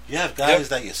 You have guys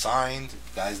that you signed,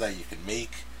 guys that you can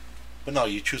make, but no,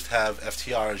 you choose to have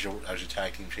FTR as your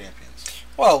tag team champions.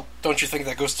 Well, don't you think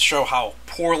that goes to show how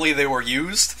poorly they were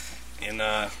used in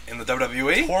the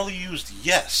WWE? Poorly used,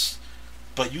 yes.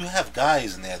 But you have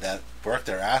guys in there that worked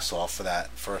their ass off for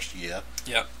that first year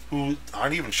Yeah. who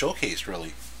aren't even showcased,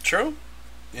 really. True.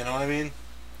 You know what I mean?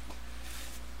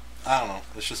 I don't know.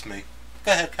 It's just me.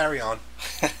 Go ahead, carry on.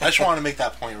 I just wanted to make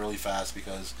that point really fast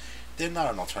because they're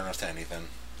not an alternative to anything.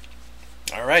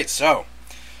 All right, so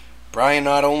Brian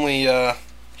not only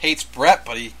hates Brett,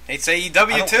 but he hates AEW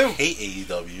I don't too. hate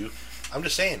AEW. I'm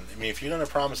just saying. I mean, if you're going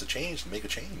to promise a change, make a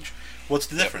change. What's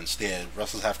the difference? The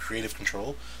wrestlers have creative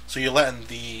control, so you're letting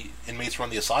the inmates run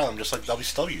the asylum just like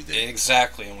WCW did.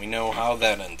 Exactly, and we know how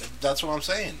that ended. That's what I'm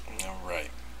saying. All right.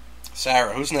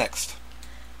 Sarah, who's next?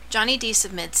 Johnny D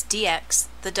submits DX,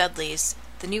 the Dudleys,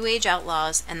 the New Age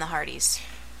Outlaws, and the Hardys.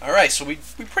 All right, so we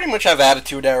pretty much have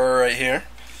attitude error right here.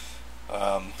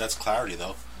 That's clarity,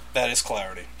 though, That is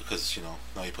clarity. because,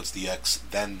 now he puts DX,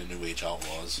 then the New Age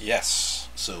Outlaws. Yes.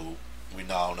 So we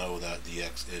now know that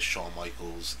DX is Shawn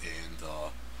Michaels and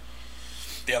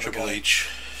The other Triple guy. H,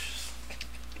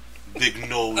 Big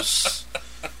Nose,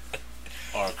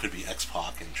 or it could be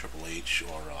X-Pac and Triple H,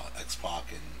 or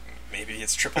X-Pac and... Maybe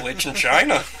it's Triple H in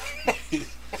China.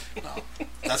 No,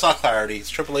 that's not clarity. It's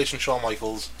Triple H and Shawn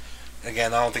Michaels.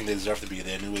 Again, I don't think they deserve to be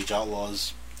there. New Age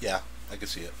Outlaws, yeah, I can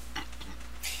see it.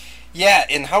 Yeah,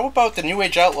 and how about the New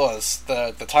Age Outlaws?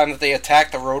 The time that they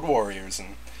attacked the Road Warriors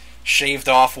and shaved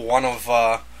off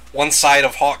one side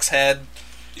of Hawk's head.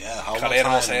 Yeah, how Cut about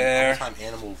Animal's time, hair. How about time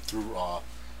Animal threw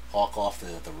Hawk off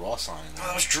the Raw sign? Oh,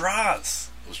 that was Droz.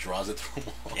 It was Droz that threw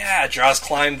him off. Yeah, Droz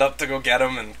climbed up to go get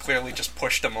him and clearly just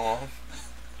pushed him off.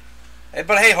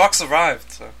 But hey, Hawk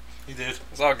survived, so He did. it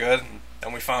was all good. And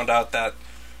then we found out that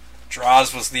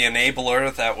Droz was the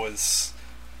enabler that was,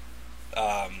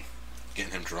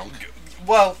 Getting him drunk.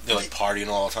 well, They're like partying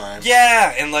all the time.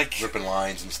 yeah, and like, Ripping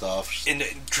lines and stuff. and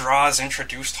Droz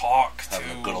introduced Hawk to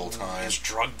Having a good old time. his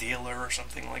drug dealer or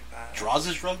something like that.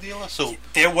 Droz's drug dealer? So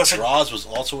There was a Droz was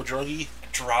also a druggie?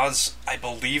 Droz, I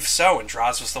believe so, and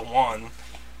Droz was the one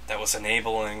that was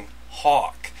enabling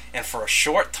Hawk. And for a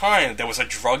short time, there was a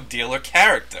drug dealer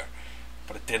character,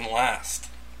 but it didn't last.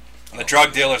 And the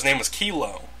drug dealer's name was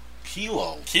Kilo.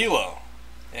 Kilo. Kilo.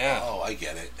 Yeah. Oh, I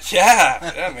get it.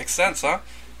 Yeah, yeah, makes sense, huh?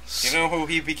 You know who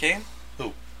he became?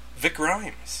 Who? Vic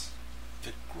Grimes.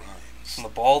 Vic Grimes. From the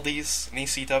Baldies in The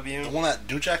ECW. one that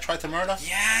Dujak tried to murder?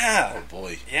 Yeah. Oh,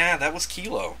 boy. Yeah, that was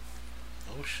Kilo.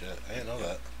 Oh, shit. I didn't know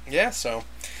that. Yeah, so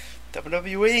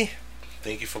WWE,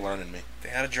 Thank you for learning me. they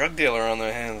had a drug dealer on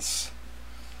their hands.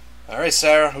 Alright,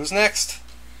 Sarah, who's next?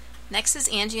 Next is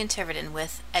Angie and Tiverton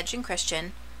with Edge and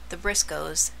Christian, the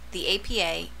Briscoes, the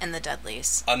APA, and the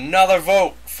Dudleys. Another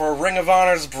vote for Ring of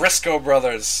Honor's Briscoe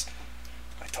brothers.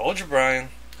 I told you, Brian.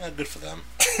 Good for them.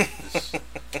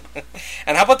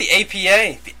 And how about the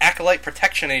APA, the Acolyte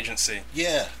Protection Agency?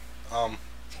 Yeah.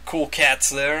 Cool cats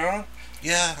there, huh?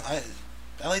 Yeah,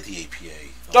 I like the APA.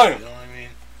 Don't you? You know what I mean?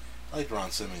 I like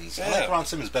Ron Simmons. I Yeah. like Ron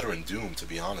Simmons better in Doom, to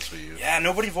be honest with you. Yeah,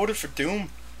 nobody voted for Doom.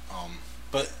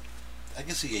 But I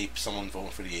can see someone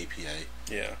voting for the APA.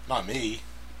 Yeah. Not me.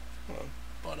 Well.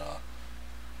 But,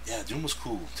 Yeah, Doom was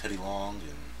cool. Teddy Long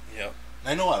and Yep.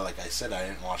 I know, like I said, I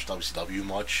didn't watch WCW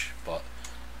much, but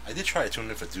I did try to tune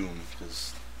in for Doom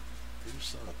because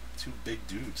there's two big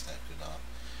dudes that could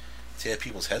tear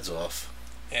people's heads off.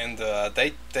 And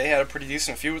they had a pretty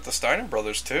decent feud with the Steiner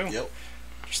brothers too. Yep.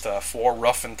 Just four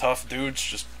rough and tough dudes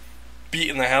just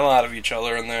beating the hell out of each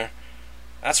other in there.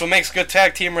 That's what makes good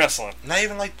tag team wrestling. Not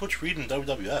even like Butch Reed in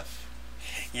WWF.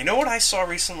 You know what I saw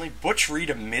recently? Butch Reed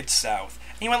of Mid-South.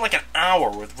 He went like an hour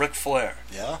with Ric Flair.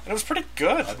 Yeah? And it was pretty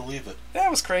good. I believe it. Yeah,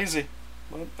 it was crazy.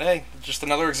 But, hey, just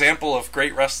another example of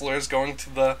great wrestlers going to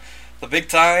the big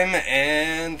time,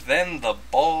 and then the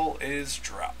ball is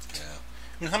dropped. Yeah.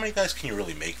 I mean, how many guys can you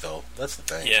really make, though? That's the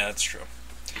thing. Yeah, that's true.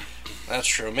 That's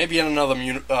true. Maybe in another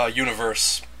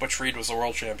universe, Butch Reed was the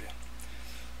world champion.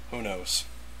 Who knows?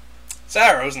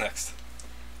 Sarah, who's next?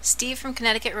 Steve from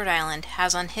Connecticut, Rhode Island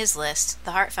has on his list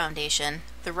the Hart Foundation,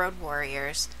 the Road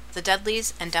Warriors, the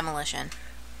Dudleys, and Demolition.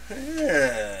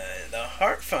 The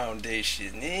Hart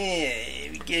Foundation.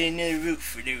 We get another root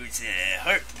for those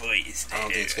Hart boys there. I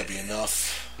don't think it's going to be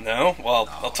enough. No? Well,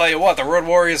 No. I'll tell you what, the Road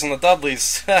Warriors and the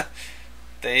Dudleys,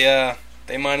 they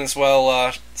might as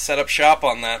well set up shop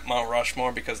on that Mount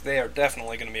Rushmore because they are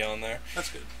definitely going to be on there.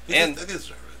 That's good. And- they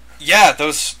deserve it. Yeah,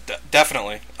 those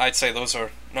definitely. I'd say those are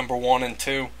number 1 and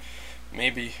 2,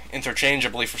 maybe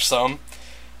interchangeably for some.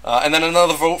 And then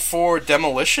another vote for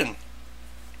Demolition.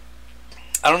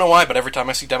 I don't know why, but every time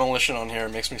I see Demolition on here,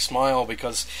 it makes me smile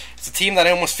because it's a team that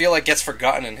I almost feel like gets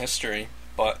forgotten in history.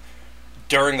 But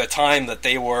during the time that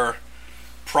they were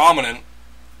prominent,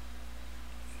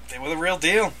 they were the real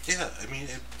deal. Yeah, I mean,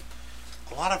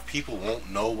 a lot of people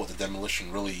won't know what the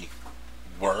Demolition really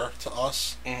were to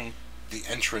us. Mm-hmm. The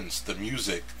entrance, the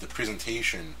music, the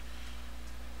presentation.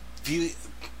 The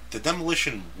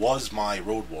Demolition was my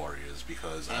Road Warriors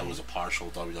because I was a partial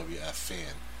WWF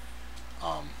fan.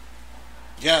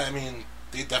 Yeah, I mean,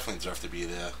 they definitely deserve to be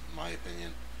there, in my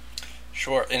opinion.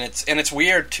 Sure, and it's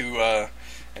weird to,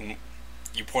 and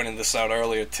you pointed this out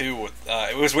earlier too.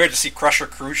 It was weird to see Crusher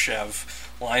Khrushchev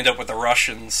lined up with the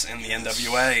Russians in the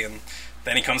NWA, and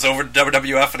then he comes over to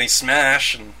WWF and he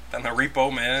smash, and then the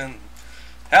Repo Man,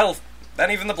 hell, then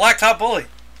even the Blacktop Bully,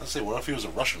 Let's say, what if he was a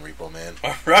Russian Repo Man?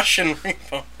 a Russian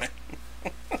Repo Man.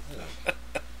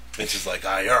 Vince is like,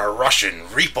 you're a Russian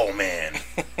Repo Man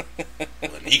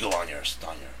with an eagle on your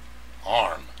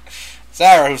arm.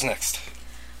 Sarah, who's next?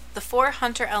 The 4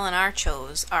 Hunter L&R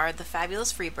chose are the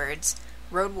Fabulous Freebirds,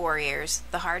 Road Warriors,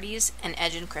 the Hardys, and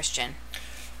Edge and Christian.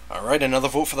 All right, another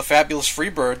vote for the Fabulous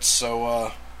Freebirds.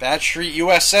 So, Bad Street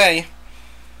USA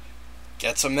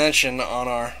gets a mention on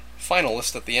our final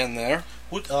list at the end there.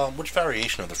 Which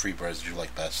variation of the Freebirds did you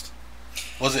like best?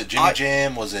 Was it Jimmy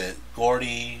Jam? Was it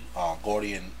Gordy?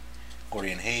 Gordy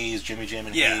and Hayes, Jimmy Jam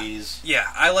and Hayes. Yeah,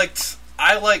 I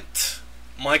liked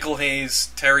Michael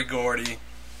Hayes, Terry Gordy,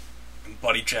 and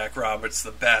Buddy Jack Roberts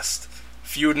the best.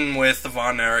 Feuding with the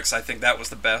Von Erichs, I think that was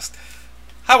the best.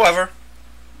 However,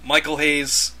 Michael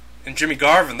Hayes and Jimmy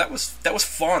Garvin, that was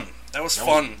fun. That was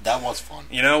fun. That was fun.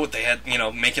 You know, they had,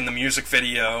 making the music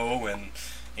video and,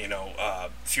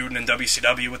 feuding in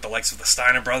WCW with the likes of the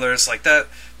Steiner brothers. Like, that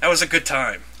was a good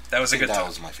time. That was a good time. That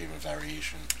was my favorite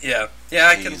variation. Yeah,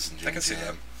 I Hayes and Jimmy can see Jam.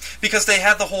 that. Because they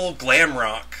had the whole glam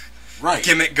rock Right.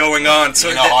 gimmick going on. So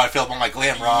you know how I feel about my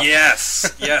glam rock.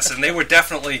 Yes, and they were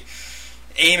definitely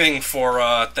aiming for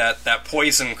that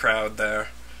Poison crowd there.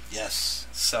 Yes.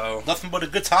 So Nothing but a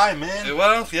good time, man.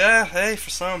 well, yeah, hey, for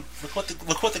some. Look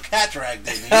what the cat drag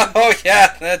did. Man. Oh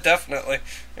yeah, definitely.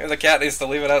 Maybe the cat needs to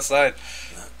leave it outside.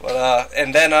 But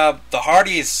and then the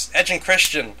Hardys, Edge and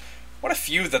Christian, what a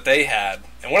feud that they had,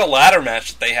 and what a ladder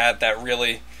match that they had that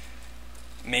really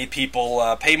made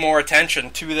people pay more attention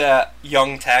to that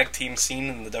young tag team scene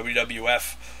in the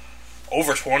WWF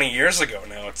over 20 years ago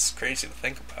now. It's crazy to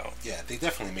think about. Yeah, they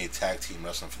definitely made tag team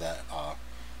wrestling for that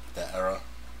era.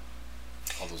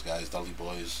 All those guys, Dudley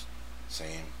Boys,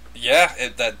 same. Yeah,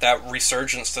 that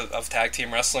resurgence of tag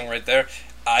team wrestling right there.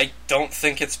 I don't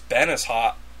think it's been as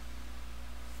hot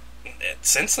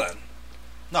since then.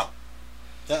 No.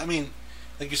 I mean,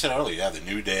 like you said earlier, the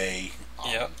New Day,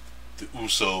 the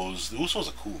Usos. The Usos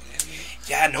are cool, man. I mean,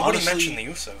 Yeah, nobody honestly, mentioned the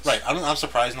Usos. Right, I'm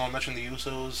surprised no one mentioned the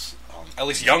Usos. At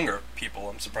least younger people,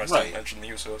 I'm surprised Right. they mentioned the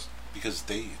Usos. Because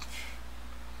they,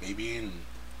 maybe in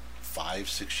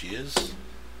 5-6 years,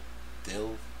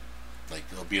 there'll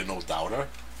be a no-doubter.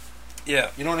 Yeah.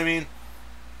 You know what I mean?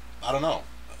 I don't know.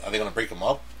 Are they going to break them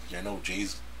up? I know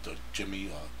Jimmy,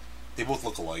 they both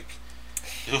look alike.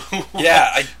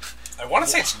 Yeah, I want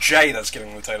to say it's Jay that's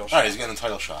getting the title shot. Alright, he's getting a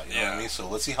title shot, you know what Yeah. I mean? So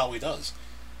let's see how he does.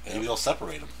 Maybe they'll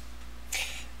separate him.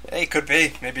 Hey, could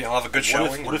be. Maybe he'll have a good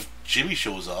showing. What if Jimmy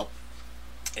shows up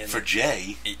And, for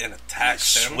Jay, and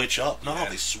attacks they him. switch up. No, Yeah.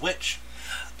 they switch.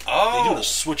 Oh. They do the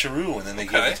switcheroo, and then they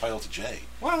give the title to Jay.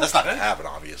 Well, that's not going to happen,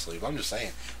 obviously, but I'm just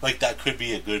saying. Like, that could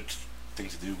be a good thing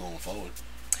to do going forward.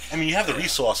 I mean, you have the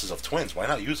resources of twins. Why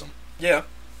not use them? Yeah.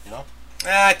 You know?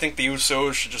 I think the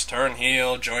Usos should just turn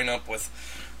heel, join up with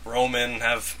Roman,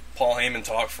 have Paul Heyman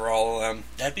talk for all of them.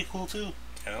 That'd be cool, too.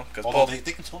 You know, cause Although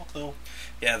they can talk, though.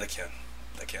 Yeah, they can.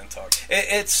 They can talk.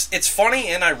 It's funny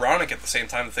and ironic at the same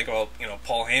time to think about,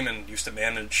 Paul Heyman used to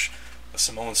manage the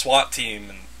Samoan SWAT team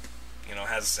and,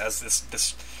 has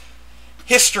this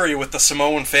history with the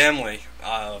Samoan family.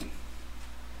 I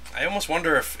almost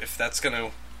wonder if that's going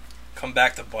to come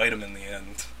back to bite him in the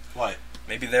end. Why?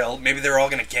 Maybe they're all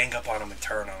going to gang up on him and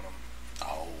turn on him.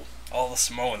 Oh. All the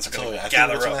Samoans are going to gather up. I think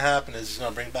what's going to happen is he's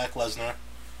going to bring back Lesnar.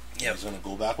 Yep. He's going to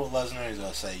go back with Lesnar. He's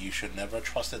going to say, "You should never have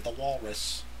trusted the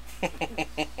Walrus."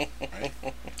 Right?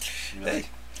 Like,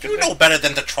 you know better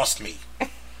than to trust me.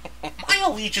 My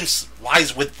allegiance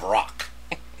lies with Brock.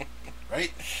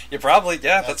 Right?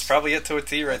 That's probably it to a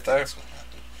T right there. That's what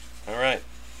happened. All right.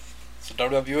 So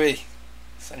WWE,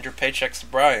 send your paychecks to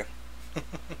Brian.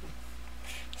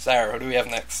 Sarah, who do we have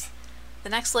next? The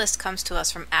next list comes to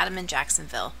us from Adam in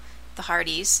Jacksonville, the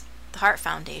Hardys, the Hart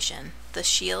Foundation, the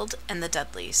Shield, and the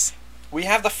Dudleys. We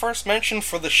have the first mention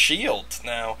for the Shield.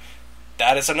 Now,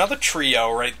 that is another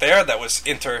trio right there that was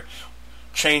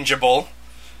interchangeable.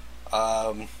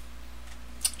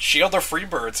 Shield or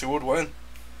Freebirds, who would win?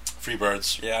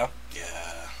 Freebirds. Yeah.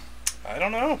 Yeah. I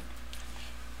don't know.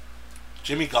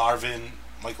 Jimmy Garvin,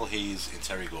 Michael Hayes, and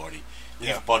Terry Gordy.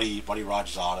 Leave Buddy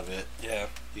Rogers out of it. Yeah.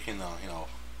 You can,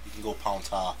 you can go pound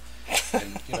top.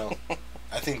 And,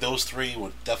 I think those three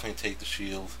would definitely take the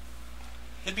Shield.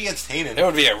 It'd be entertaining. It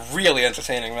would be a really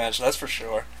entertaining match, that's for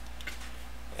sure.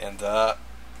 And,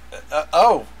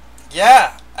 oh,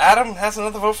 yeah, Adam has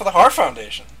another vote for the Hart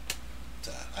Foundation.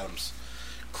 Adam's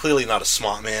clearly not a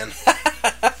smart man.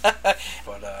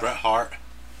 But, Bret Hart,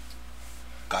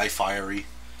 Guy Fieri,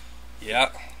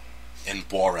 yeah, and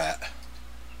Borat.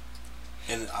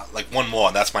 And, one more,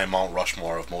 and that's my Mount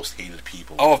Rushmore of most hated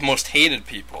people. Oh, of most hated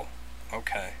people.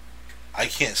 Okay. I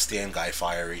can't stand Guy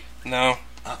Fieri. No?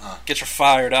 Uh-uh. Get you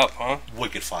fired up, huh?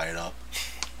 Wicked fired up.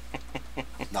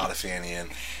 Not a fan, Ian.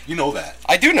 You know that.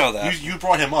 I do know that. You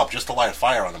brought him up just to light a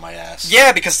fire under my ass.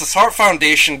 Yeah, because the Hart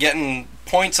Foundation getting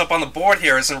points up on the board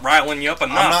here isn't riling you up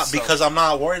enough. Because I'm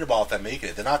not worried about them making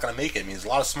it. They're not going to make it. I mean, there's a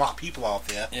lot of smart people out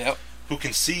there who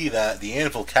can see that the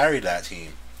Anvil carried that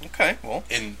team. Okay, well.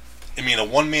 And, I mean, a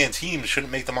one-man team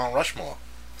shouldn't make the Mount Rushmore.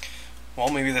 Well,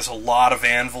 maybe there's a lot of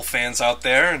Anvil fans out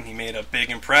there, and he made a big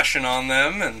impression on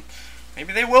them, and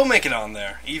maybe they will make it on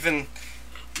there, even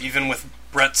with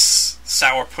Brett's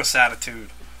sourpuss attitude.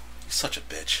 He's such a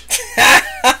bitch.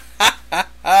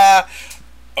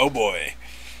 Oh boy.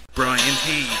 Brian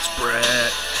hates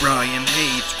Brett. Brian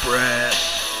hates Brett.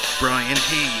 Brian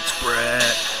hates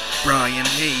Brett. Brian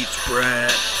hates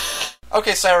Brett.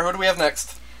 Okay, Sarah, who do we have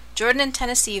next? Jordan in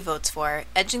Tennessee votes for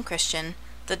Edge and Christian,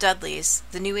 the Dudleys,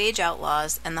 the New Age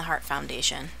Outlaws, and the Hart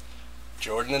Foundation.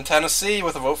 Jordan in Tennessee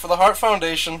with a vote for the Hart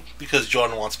Foundation. Because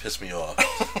Jordan wants to piss me off.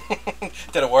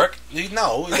 Did it work?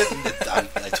 No, it didn't.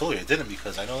 I told you it didn't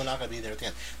because I know they're not going to be there at the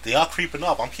end. They are creeping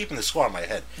up. I'm keeping the score in my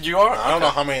head. You are? I don't know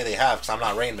how many they have because I'm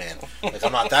not Rain Man.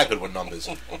 I'm not that good with numbers.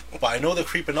 But I know they're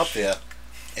creeping up there,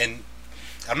 and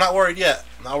I'm not worried yet.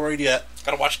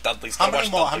 Gotta watch Dudley's. How many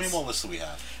more lists do we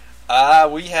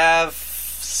have? We have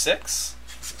 6.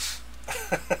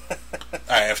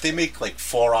 Alright, if they make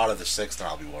 4 out of the 6, then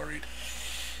I'll be worried.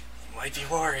 You might be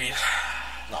worried.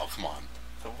 No, come on.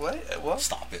 What?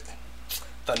 Stop it.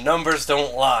 The numbers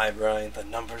don't lie, Brian. The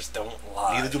numbers don't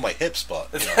lie. Neither do my hips, but,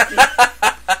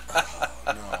 oh,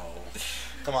 no.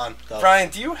 Come on, go. Brian,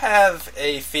 do you have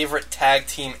a favorite tag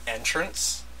team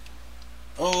entrance?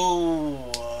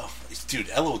 Oh, dude,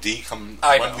 LOD come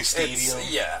I know. Wembley Stadium.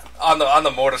 On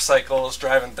the motorcycles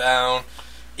driving down,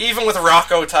 even with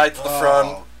Rocco tied to the front.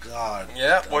 Oh God.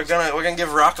 Yeah, we're gonna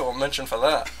give Rocco a mention for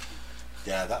that.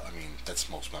 Yeah, that's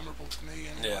most memorable to me.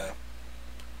 Anyway.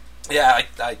 Yeah,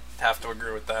 I have to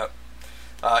agree with that.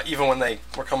 Even when they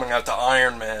were coming out to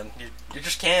Iron Man, you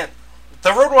just can't.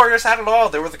 The Road Warriors had it all.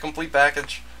 They were the complete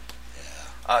package.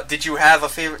 Yeah. Did you have a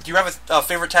favorite? Do you have a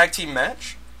favorite tag team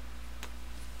match?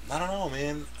 I don't know,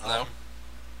 man. No.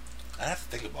 I have to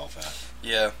think about that.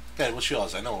 Yeah. Okay, what's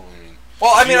yours? I know what you mean.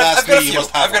 Well, I've got a few.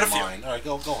 I've got a few. All right,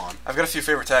 go on. I've got a few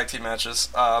favorite tag team matches.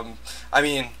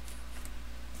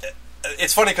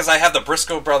 It's funny because I have the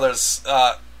Briscoe brothers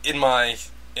in my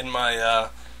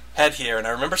head here, and I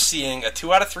remember seeing a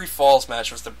 2 out of 3 falls match.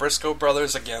 It was the Briscoe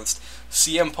brothers against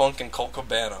CM Punk and Colt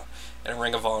Cabana in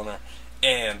Ring of Honor,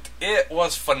 And it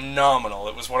was phenomenal.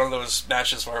 It was one of those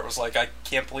matches where it was like, I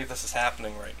can't believe this is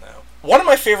happening right now. One of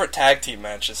my favorite tag team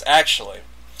matches, actually,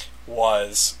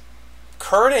 was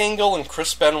Kurt Angle and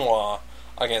Chris Benoit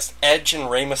against Edge and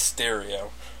Rey Mysterio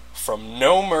from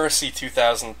No Mercy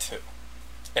 2002.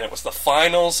 And it was the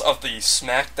finals of the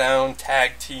SmackDown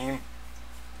Tag Team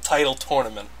title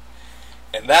tournament.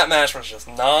 And that match was just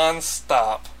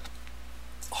non-stop,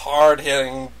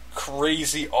 hard-hitting,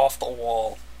 crazy,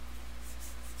 off-the-wall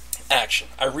action.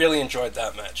 I really enjoyed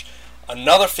that match.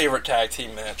 Another favorite tag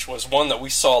team match was one that we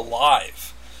saw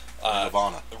live. Ring of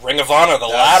Honor. Ring of Honor, the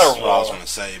ladder That's what I was war. going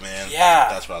to say, man. Yeah.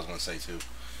 That's what I was going to say, too.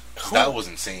 That was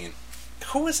insane.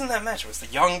 Who was in that match? It was the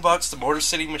Young Bucks, the Motor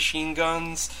City Machine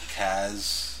Guns,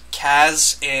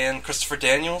 Kaz, and Christopher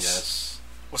Daniels. Yes.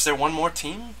 Was there one more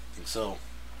team? I think so.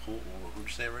 Who'd you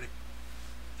say already?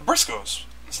 The Briscoes.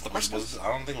 Was it the Briscoes? I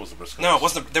don't think it was the Briscoes. No, it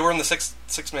wasn't. They were in the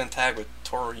six-man tag with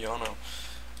Toru Yano.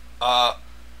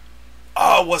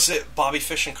 Was it Bobby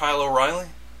Fish and Kyle O'Reilly?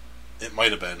 It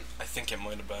might have been. I think it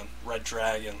might have been. Red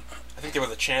Dragon. I think they were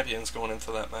the champions going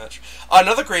into that match.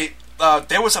 Another great...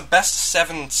 there was a best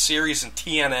 7 series in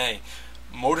TNA.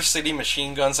 Motor City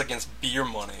Machine Guns against Beer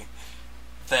Money.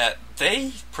 That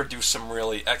they produced some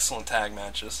really excellent tag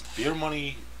matches. Beer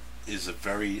Money is a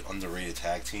very underrated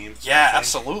tag team. Yeah,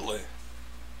 absolutely.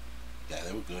 Yeah,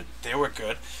 they were good. They were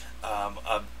good.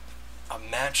 A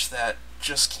match that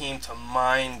just came to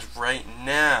mind right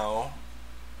now...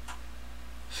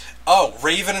 Oh,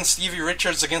 Raven and Stevie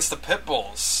Richards against the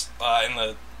Pitbulls in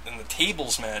the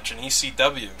tables match in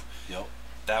ECW. Yep.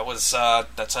 That was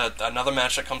another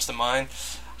match that comes to mind.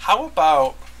 How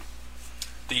about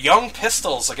the Young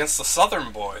Pistols against the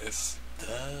Southern Boys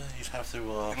You'd have to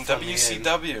in fill me in.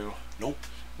 WCW? Nope.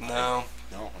 No.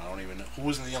 No, I don't even know. Who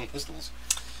was in the Young Pistols?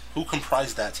 Who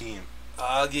comprised that team?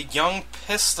 The Young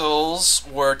Pistols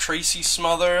were Tracy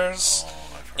Smothers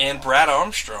I've heard and about Brad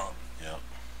Armstrong. Yep.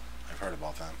 I've heard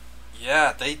about them.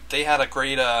 Yeah, they had a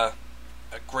great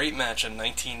match in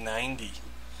 1990.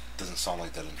 Doesn't sound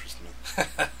like that interests me.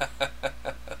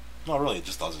 No, really, it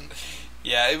just doesn't.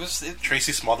 Yeah, it was.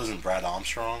 Tracy Smothers and Brad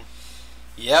Armstrong.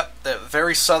 Yep, that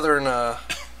very southern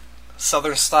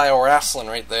style wrestling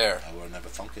right there. I would have never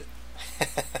thunk it.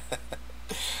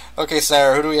 Okay,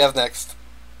 Sarah, who do we have next?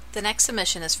 The next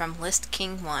submission is from List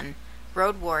King 1,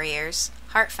 Road Warriors,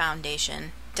 Heart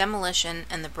Foundation, Demolition,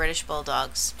 and the British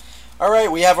Bulldogs.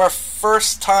 Alright, we have our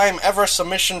first time ever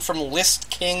submission from List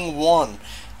King 1.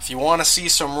 If you want to see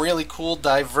some really cool,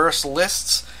 diverse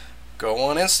lists, go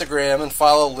on Instagram and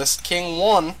follow List King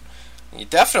 1. You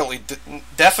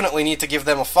definitely need to give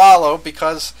them a follow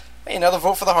because, hey, another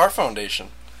vote for the Heart Foundation.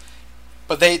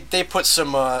 But they put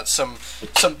some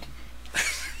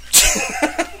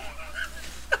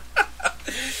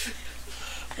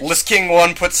List King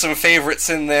 1 put some favorites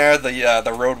in there.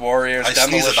 The Road Warriors. I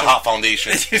sneeze at the Heart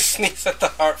Foundation. You sneeze at the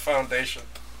Heart Foundation.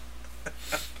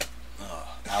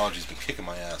 Allergies been kicking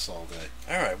my ass all day.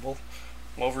 All right, we'll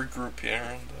regroup here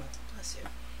and. Bless you.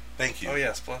 Thank you. Oh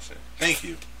yes, bless you. Thank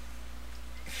you.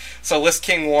 So List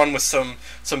King 1 with some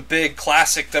big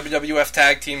classic WWF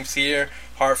tag teams here: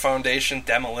 Heart Foundation,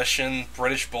 Demolition,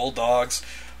 British Bulldogs.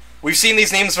 We've seen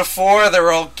these names before.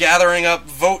 They're all gathering up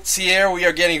votes here. We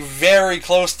are getting very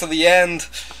close to the end.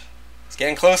 It's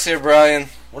getting close here, Brian.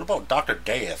 What about Dr.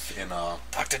 Death and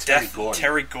Dr. Terry Death, Gordy?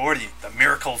 Terry Gordy, the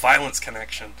Miracle Violence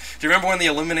Connection. Do you remember when the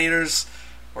Eliminators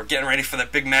were getting ready for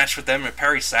that big match with them, and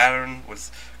Perry Saturn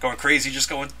was going crazy, just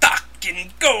going, Doc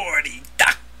and Gordy,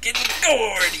 Doc and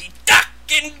Gordy, Doc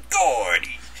and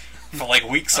Gordy, for like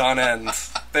weeks on end.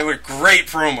 They were great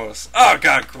promos. Oh,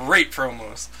 God, great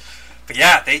promos. But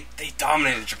yeah, they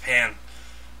dominated Japan.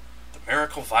 The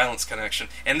Miracle Violence Connection.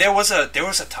 And there was a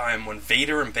time when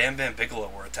Vader and Bam Bam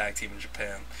Bigelow were a tag team in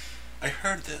Japan. I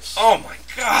heard this. Oh my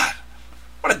God!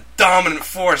 What a dominant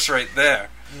force right there.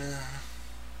 Yeah.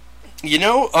 You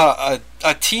know, a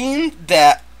team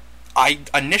that I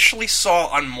initially saw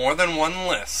on more than one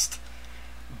list,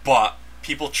 but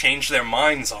people changed their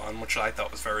minds on, which I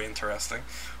thought was very interesting,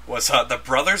 was the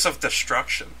Brothers of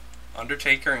Destruction,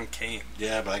 Undertaker and Kane.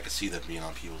 Yeah, but I could see that being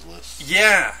on people's lists.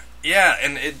 Yeah,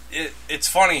 and it's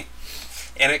funny,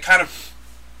 and it kind of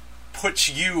puts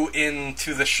you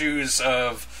into the shoes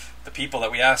of the people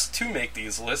that we asked to make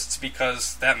these lists,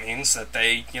 because that means that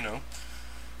they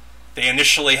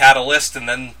initially had a list and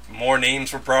then more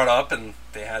names were brought up and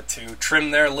they had to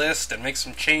trim their list and make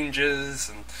some changes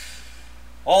and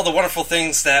all the wonderful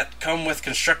things that come with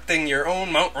constructing your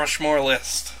own Mount Rushmore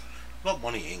list. What about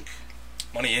Money Inc.?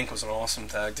 Money Inc. was an awesome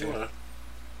tag team. Yeah.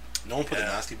 No one put the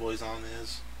Yeah. Nasty Boys on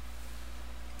theirs?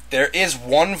 There is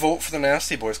one vote for the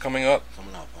Nasty Boys coming up.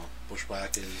 Coming up, huh?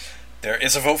 Bushwhackers. There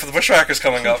is a vote for the Bushwhackers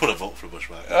coming up. Put a vote for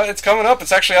Bushwhackers. It's coming up.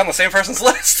 It's actually on the same person's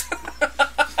list.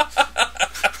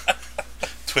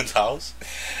 Twin Towers?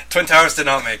 Twin Towers did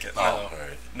not make it. No. Oh,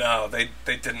 alright. No, they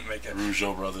didn't make it.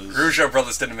 Rougeau Brothers. Rougeau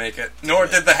Brothers didn't make it. Nor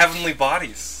did the Heavenly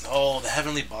Bodies. Oh, the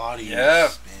Heavenly Bodies. Yeah.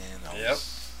 Man, that Yep.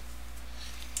 was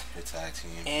a good tag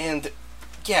team. And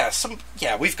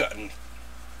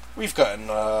we've gotten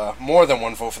more than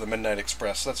one vote for the Midnight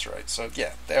Express. That's right. So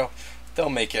yeah, they'll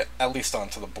make it at least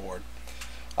onto the board.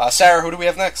 Sarah, who do we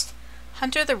have next?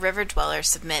 Hunter the River Dweller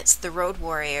submits the Road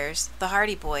Warriors, the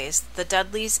Hardy Boys, the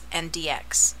Dudleys, and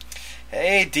DX.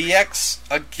 Hey, DX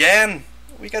again.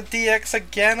 We got DX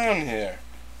again on here.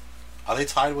 Are they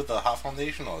tied with the Hot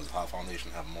Foundation, or does the Hot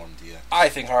Foundation have more than DX? I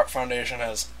think Heart Foundation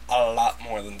has a lot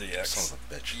more than DX. Son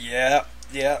of a bitch.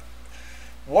 Yeah.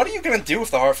 What are you gonna do if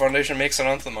the Heart Foundation makes it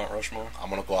onto the Mount Rushmore? I'm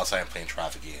gonna go outside and play in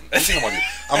traffic game. That's what I'm gonna do.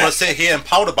 I'm gonna sit here and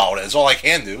pout about it. Is all I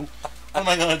can do. What am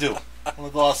I gonna do? I'm gonna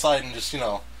go outside and just,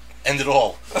 end it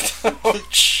all. Oh,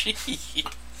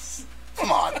 jeez.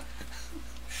 Come on.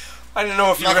 I didn't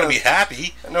know if I'm you not were gonna be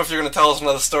happy. I don't know if you're gonna tell us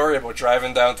another story about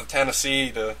driving down to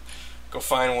Tennessee to go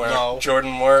find where No.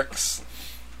 Jordan works.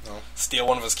 No. Steal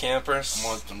one of his campers.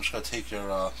 I'm just gonna take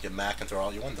your Mac and throw it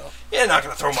out your window. You're not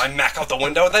gonna throw my Mac out the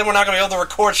window. Then we're not gonna be able to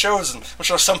record shows, and I'm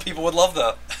sure some people would love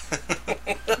that.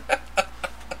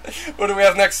 What do we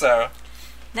have next, Sarah?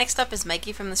 Next up is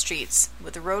Mikey from the Streets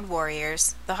with the Road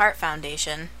Warriors, the Hart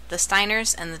Foundation, the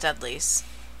Steiners, and the Dudleys.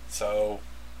 So,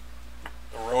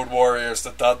 the Road Warriors,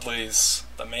 the Dudleys,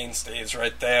 the mainstays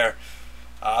right there.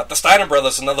 The Steiner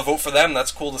Brothers, another vote for them.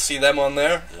 That's cool to see them on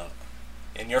there. Yeah.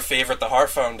 And your favorite, the Hart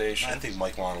I Foundation. think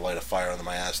Mike wanted to light a fire under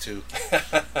my ass too.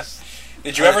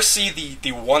 Did you ever see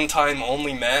the one-time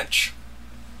only match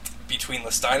between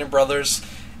the Steiner Brothers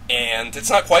and it's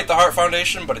not quite the Hart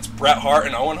Foundation, but it's Bret Hart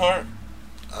and Owen Hart?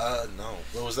 No.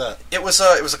 What was that? It was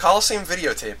a Coliseum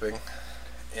videotaping,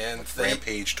 and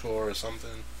Rampage tour or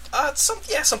something?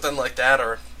 something like that,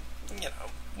 or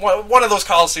one of those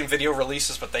Coliseum video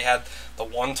releases. But they had the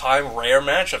one-time rare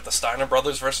match of the Steiner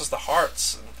Brothers versus the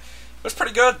Harts. And it was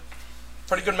pretty good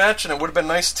match, and it would have been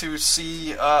nice to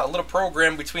see a little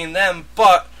program between them.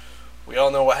 But we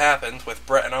all know what happened with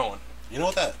Bret and Owen. You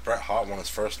know that Bret Hart won his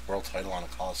first world title on a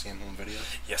Coliseum home video?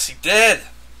 Yes, he did.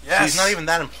 Yes. So he's not even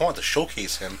that important to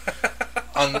showcase him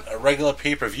on a regular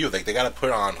pay-per-view. Like, they got to put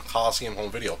it on Coliseum home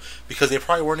video because they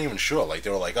probably weren't even sure. Like, they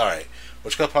were like, all right, we're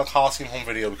just going to put on Coliseum home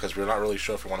video because we're not really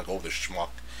sure if we want to go with this schmuck.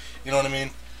 You know what I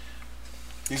mean?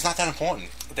 He's not that important.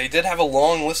 They did have a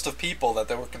long list of people that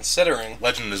they were considering.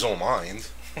 Legend in his own mind.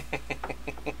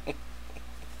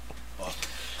 Well,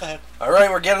 go ahead. All right,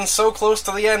 we're getting so close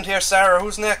to the end here, Sarah.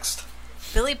 Who's next?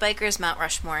 Billy Biker's Mount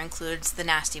Rushmore includes the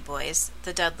Nasty Boys,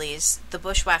 the Dudleys, the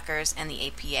Bushwhackers, and the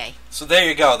APA. So there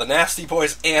you go, the Nasty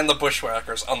Boys and the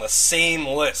Bushwhackers on the same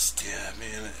list. Yeah,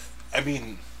 man. I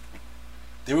mean,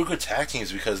 they were good tag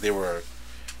teams because they were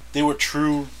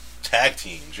true tag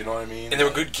teams. You know what I mean? And they were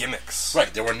good gimmicks.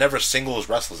 Right. They were never singles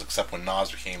wrestlers except when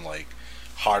Nas became like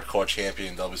hardcore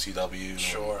champion in WCW.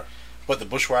 Sure. But the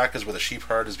Bushwhackers were the Sheep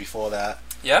Herders before that.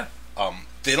 Yeah.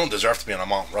 They don't deserve to be on a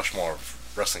Mount Rushmore of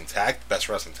best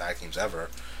wrestling tag teams ever.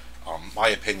 My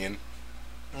opinion.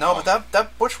 No, but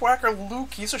that Bushwhacker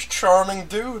Luke, he's a charming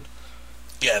dude.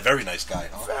 Yeah, very nice guy,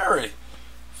 huh? Very,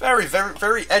 very, very,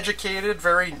 very educated,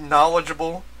 very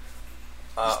knowledgeable.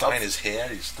 He's dyeing his hair.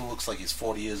 He still looks like he's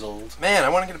 40 years old. Man, I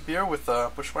want to get a beer with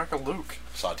Bushwhacker Luke.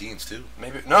 Sardines, too.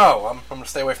 Maybe no, I'm going to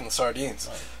stay away from the sardines.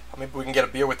 Right. Maybe we can get a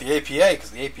beer with the APA,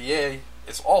 because the APA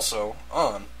is also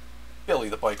on Billy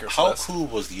the Biker's How list. cool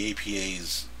was the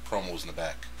APA's promos in the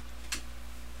back?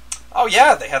 Oh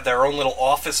yeah, they had their own little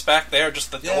office back there,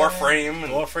 just the door man. frame.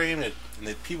 Door frame, and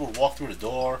the people would walk through the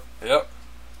door, Yep.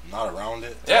 not around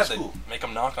it. Yeah, That's they cool. make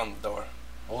them knock on the door.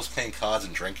 Always playing cards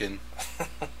and drinking,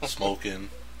 smoking.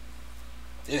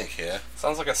 They didn't care.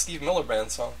 Sounds like a Steve Miller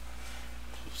Band song.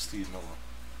 Steve Miller.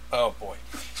 Oh boy.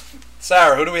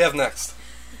 Sarah, who do we have next?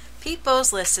 Pete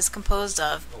Bowe's list is composed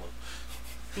of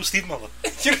Who's Steve Miller?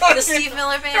 You know the Steve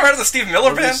Miller You ever heard of Band, the Steve Miller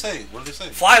What did they Band? say? What did they say?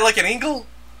 Fly like an eagle?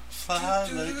 Fly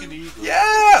like an eagle.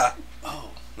 Yeah. Oh,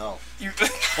 no. You.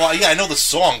 Well, yeah, I know the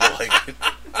song, but like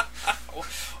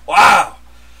Wow.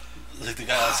 the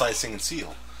guy outside singing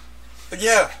Seal.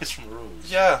 Yeah. It's from the Rose.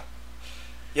 Yeah.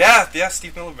 Yeah. Yeah.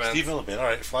 Steve Miller Band. Steve Miller Band. All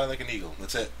right, Fly like an eagle.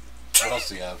 That's it. What else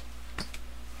do you have?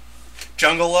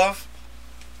 Jungle Love.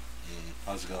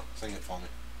 How does it go? Sing it for me.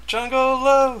 Jungle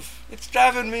Love. It's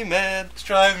driving me mad. It's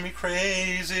driving me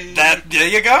crazy. There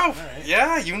you go. right.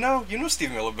 Yeah, you know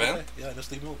Steve Miller Band. Okay. Yeah, I know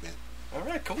Steve Miller Band. All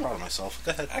right, cool. Proud of myself.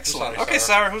 Go ahead. Excellent. Sorry, Okay,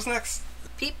 Sarah, who's next?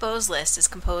 Pete Bowe's list is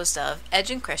composed of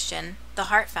Edge and Christian, the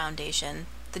Hart Foundation,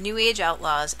 the New Age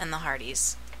Outlaws, and the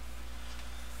Hardys.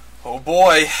 Oh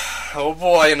boy,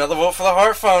 another vote for the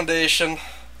Hart Foundation.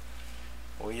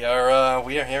 We are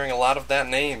hearing a lot of that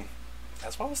name,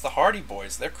 as well as the Hardy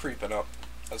Boys. They're creeping up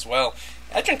as well.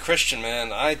 Edge and Christian, man,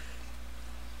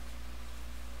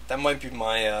 that might be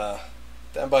my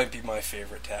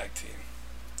favorite tag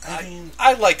team.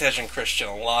 I liked Edge and Christian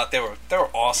a lot. They were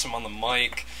awesome on the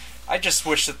mic. I just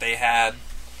wish that they had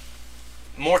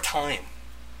more time.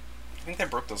 I think they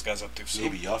broke those guys up too soon.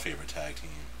 Maybe your favorite tag team.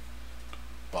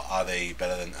 But are they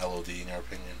better than LOD in your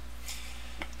opinion?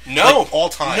 No, all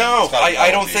time. No,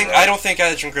 I don't LOD, think right? I don't think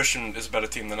Edge and Christian is a better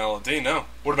team than LOD. No,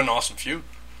 would have been an awesome feud.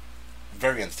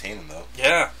 Very entertaining though.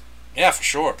 Yeah, for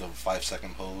sure. The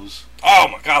 5-second pose. Oh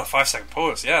my god, the 5-second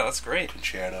pose. Yeah, that's great.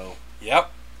 Concerto.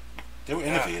 Yep. They were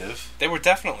innovative. They were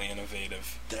definitely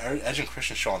innovative. The Edge and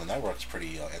Christian show on the network is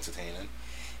pretty entertaining.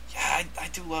 Yeah, I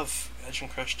do love Edge and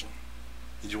Christian.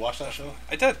 Did you watch that show?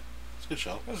 I did. It's a good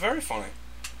show. It was very funny.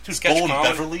 Dude, Sketch Bo and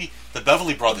comedy. Beverly, the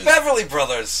Beverly Brothers. Beverly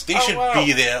Brothers. They should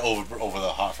be there over the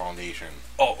Hart Foundation.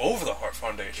 Oh, over the Hart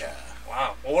Foundation. Yeah.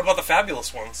 Wow. Well, what about the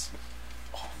Fabulous Ones?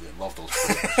 Oh, yeah, love those.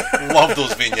 Love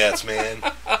those vignettes, man.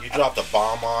 You dropped a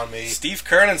bomb on me. Steve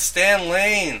Kern and Stan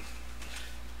Lane.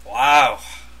 Wow.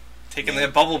 Taking their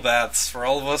bubble baths for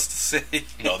all of us to see.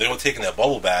 No, they were taking their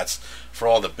bubble baths for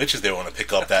all the bitches they were going to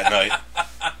pick up that night.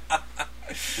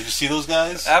 Did you see those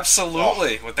guys?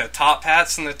 Absolutely. With their top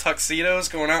hats and their tuxedos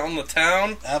going out on the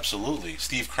town. Absolutely.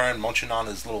 Steve Kern munching on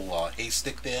his little hay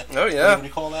stick there. Oh, yeah. What do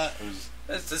you call that? It was,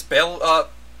 It's this bale,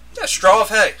 straw of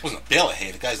hay. it wasn't a bale of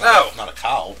hay. The guy's No. not a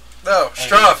cow. No,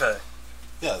 straw of hay.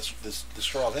 Yeah, there's the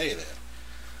straw of hay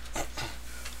there.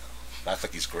 Acts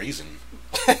like he's grazing.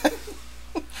 I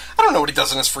don't know what he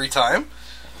does in his free time.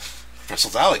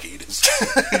 Bristles alligators.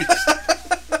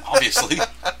 Obviously. He's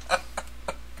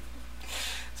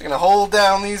gonna hold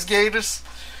down these gators.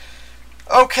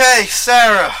 Okay,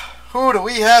 Sarah, who do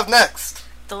we have next?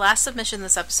 The last submission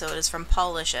this episode is from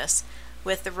Paul Licious,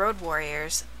 with the Road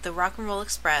Warriors, the Rock and Roll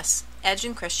Express, Edge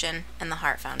and Christian, and the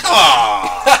Hart Foundation.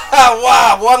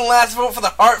 Wow, one last vote for the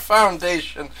Hart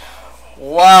Foundation.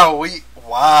 Wow.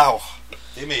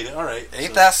 They made it, alright.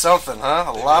 Ain't that something, huh?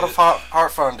 A lot made of it.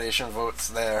 Hart Foundation votes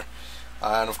there.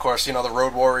 And of course, the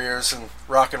Road Warriors and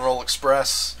Rock and Roll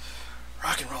Express.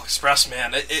 Rock and Roll Express,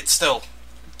 man, it's still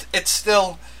I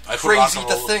put Rock crazy and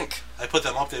to Roll- think. I put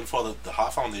them up there before the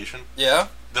Hart Foundation. Yeah?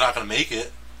 They're not going to make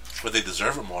it, but they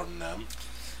deserve it more than them.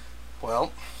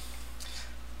 Well,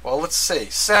 let's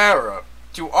see. Sarah,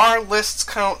 do our lists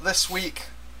count this week?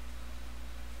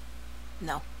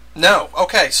 No. No.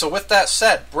 Okay, so with that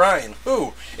said, Brian,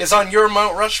 who is on your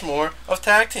Mount Rushmore of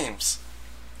tag teams?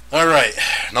 Alright,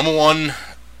 number one,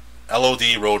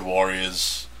 LOD Road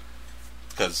Warriors,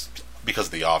 because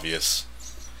of the obvious.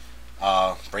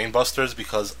 Brainbusters,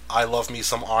 because I love me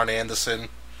some Arn Anderson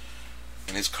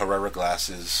and his Carrera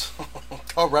glasses.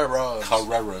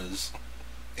 Carreras.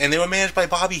 And they were managed by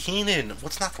Bobby Heenan.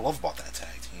 What's not to love about that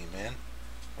tag team, man?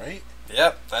 Right?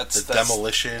 Yep, that's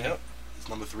Demolition. Yep. Is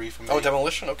number 3 for me. Oh,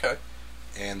 Demolition. Okay.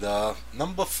 And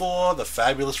number 4, the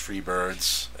Fabulous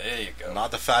Freebirds. There you go.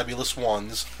 Not the Fabulous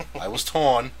Ones. I was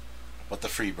torn, but the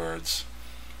Freebirds.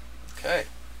 Okay.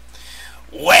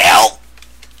 Well,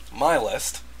 my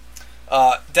list.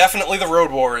 Definitely the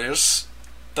Road Warriors.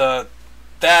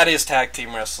 That is tag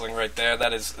team wrestling right there.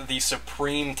 That is the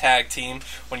supreme tag team.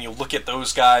 When you look at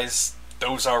those guys,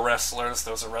 those are wrestlers.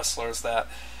 Those are wrestlers that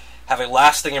have a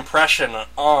lasting impression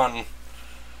on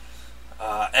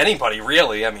anybody,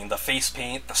 really. I mean, the face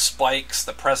paint, the spikes,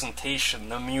 the presentation,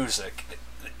 the music,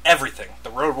 everything. The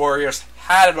Road Warriors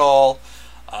had it all.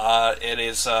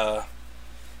 It's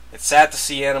sad to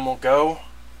see Animal go.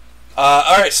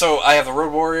 Alright, so I have the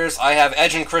Road Warriors. I have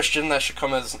Edge and Christian. That should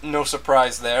come as no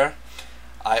surprise there.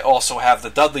 I also have the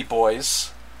Dudley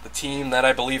Boys, the team that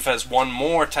I believe has won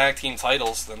more tag team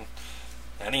titles than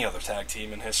any other tag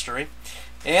team in history.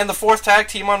 And the fourth tag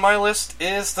team on my list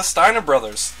is the Steiner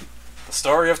Brothers. The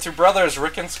story of two brothers,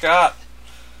 Rick and Scott.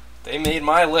 They made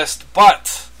my list,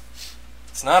 but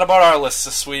it's not about our list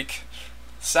this week.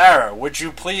 Sarah, would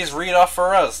you please read off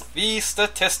for us the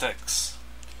statistics?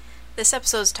 This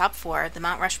episode's top 4, the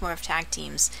Mount Rushmore of tag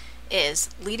teams, is,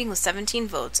 leading with 17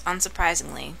 votes,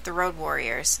 unsurprisingly, the Road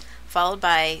Warriors, followed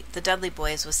by the Dudley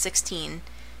Boys with 16,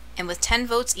 and with 10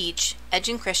 votes each, Edge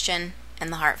and Christian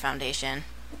and the Hart Foundation.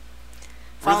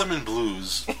 Rhythm and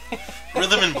Blues.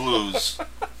 Rhythm and Blues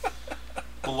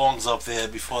belongs up there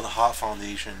before the Hart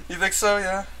Foundation. You think so,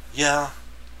 yeah? Yeah.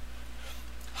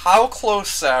 How close,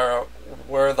 Sarah,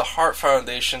 were the Hart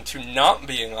Foundation to not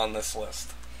being on this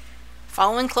list?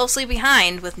 Following closely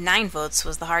behind with 9 votes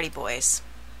was the Hardy Boys.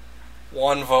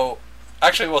 1 vote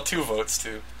Actually, well, 2 votes,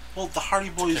 too. Well, the Hardy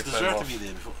Boys Take that deserve to off. be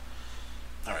there before.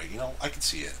 Alright, I can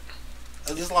see it.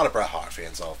 There's a lot of Bret Hart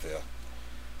fans out there.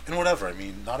 And whatever, I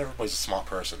mean, not everybody's a smart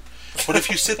person. But if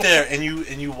you sit there and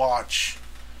you watch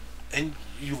and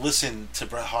you listen to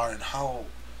Bret Hart and how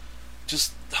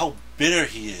bitter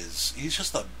he is. He's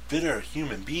just a bitter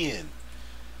human being.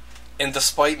 And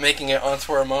despite making it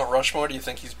onto our Mount Rushmore, do you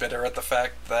think he's bitter at the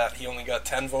fact that he only got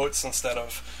 10 votes instead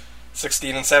of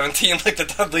 16 and 17 like the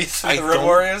Dudleys and the Road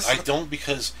Warriors? I don't,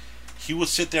 because he would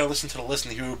sit there and listen to the list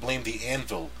and he would blame the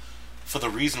Anvil for the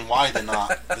reason why they're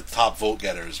not the top vote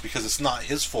getters, because it's not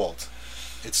his fault.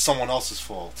 It's someone else's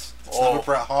fault. It's never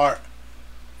Bret Hart.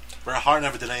 Bret Hart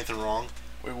never did anything wrong.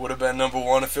 We would have been number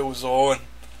 1 if it was Owen.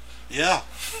 Yeah.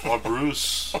 Or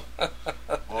Bruce.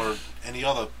 Or any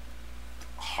other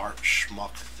Hart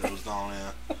schmuck that was down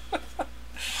there.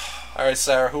 Alright,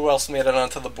 Sarah, who else made it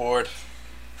onto the board?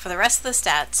 For the rest of the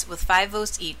stats, with 5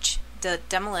 votes each, the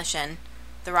Demolition,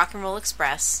 the Rock and Roll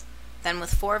Express, then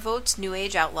with 4 votes, New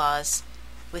Age Outlaws,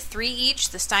 with 3 each,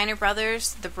 the Steiner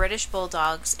Brothers, the British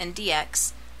Bulldogs, and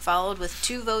DX, followed with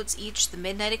 2 votes each, the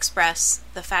Midnight Express,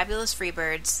 the Fabulous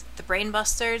Freebirds, the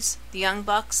Brainbusters, the Young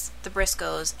Bucks, the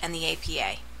Briscoes, and the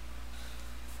APA.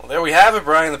 Well, there we have it,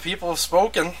 Brian. The people have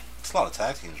spoken. It's a lot of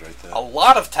tag teams right there. A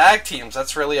lot of tag teams.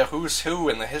 That's really a who's who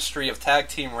in the history of tag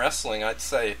team wrestling, I'd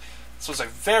say. This was a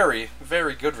very,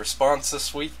 very good response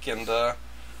this week, and,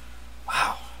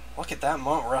 wow. Look at that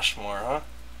Mount Rushmore, huh?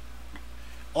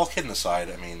 All kidding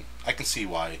aside, I mean, I can see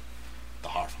why the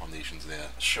Hart Foundation's there.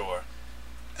 Sure.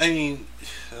 I mean,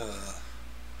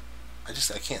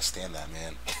 I can't stand that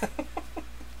man.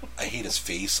 I hate his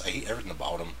face. I hate everything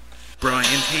about him. Brian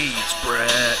hates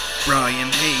Brett.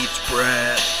 Brian hates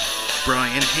Brett.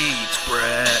 Brian hates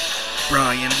Brett.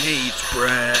 Brian hates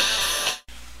Brett.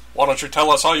 Why don't you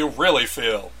tell us how you really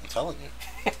feel? I'm telling you.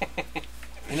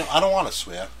 I don't want to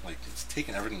swear. Like, it's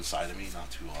taking everything inside of me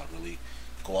not to really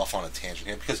go off on a tangent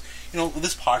here. Because,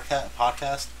 this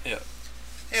podcast, Yeah.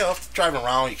 If you're driving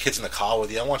around, your kid's in the car with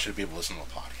you, I want you to be able to listen to a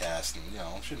podcast. And, there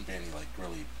shouldn't be any,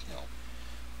 really,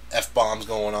 F-bombs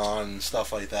going on and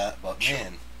stuff like that. But,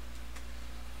 man,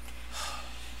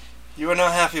 You are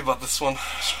not happy about this one.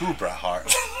 screw Bret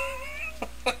Hart.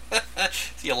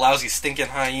 You lousy stinking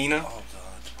hyena. Oh,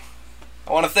 God.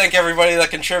 I want to thank everybody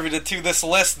that contributed to this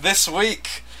list this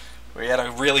week. We had a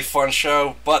really fun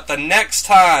show, but the next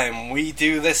time we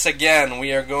do this again,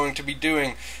 we are going to be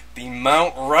doing the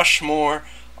Mount Rushmore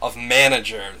of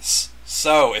managers.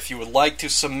 So, if you would like to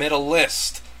submit a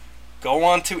list, go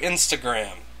on to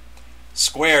Instagram,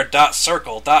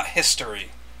 square.circle.history.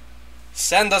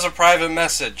 Send us a private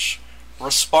message.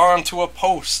 Respond to a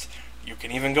post. You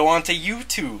can even go onto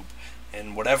YouTube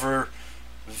and whatever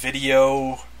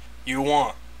video you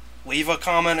want. Leave a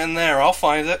comment in there. I'll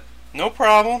find it. No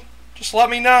problem. Just let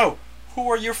me know. Who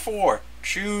are you for?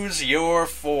 Choose your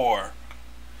 4.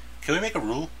 Can we make a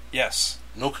rule? Yes.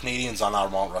 No Canadians on our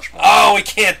Mount Rushmore. Oh, we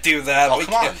can't do that. Oh, We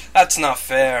come can't. on. That's not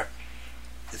fair.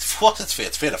 It's fair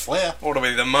to Flair. What are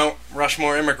we, the Mount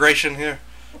Rushmore immigration here?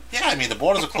 Yeah, I mean, the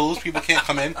borders are closed. People can't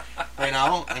come in right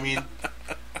now. I mean,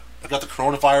 we got the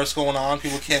coronavirus going on.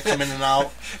 People can't come in and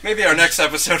out. Maybe our next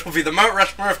episode will be the Mount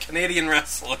Rushmore of Canadian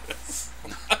wrestlers.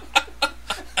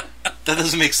 That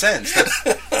doesn't make sense.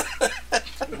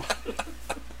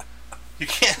 You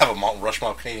can't have a Mount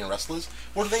Rushmore of Canadian wrestlers.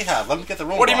 What do they have? Let them get their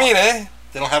own What do you rock. mean, eh?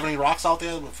 They don't have any rocks out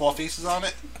there with 4 faces on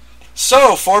it?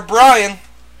 So, for Brian...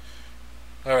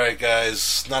 Alright,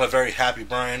 guys. Not a very happy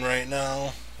Brian right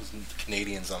now. There's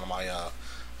Canadians on my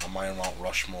Mount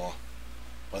Rushmore.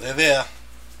 But they're there.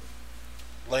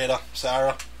 Later,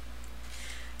 Sarah.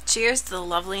 Cheers to the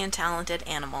lovely and talented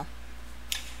Animal.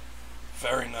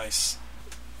 Very nice.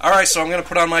 Alright, so I'm going to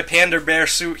put on my Panda Bear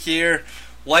suit here.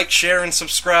 Like, share, and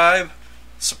subscribe.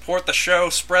 Support the show.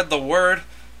 Spread the word.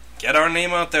 Get our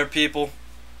name out there, people.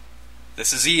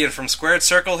 This is Ian from Squared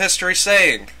Circle History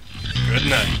saying, good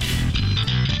night.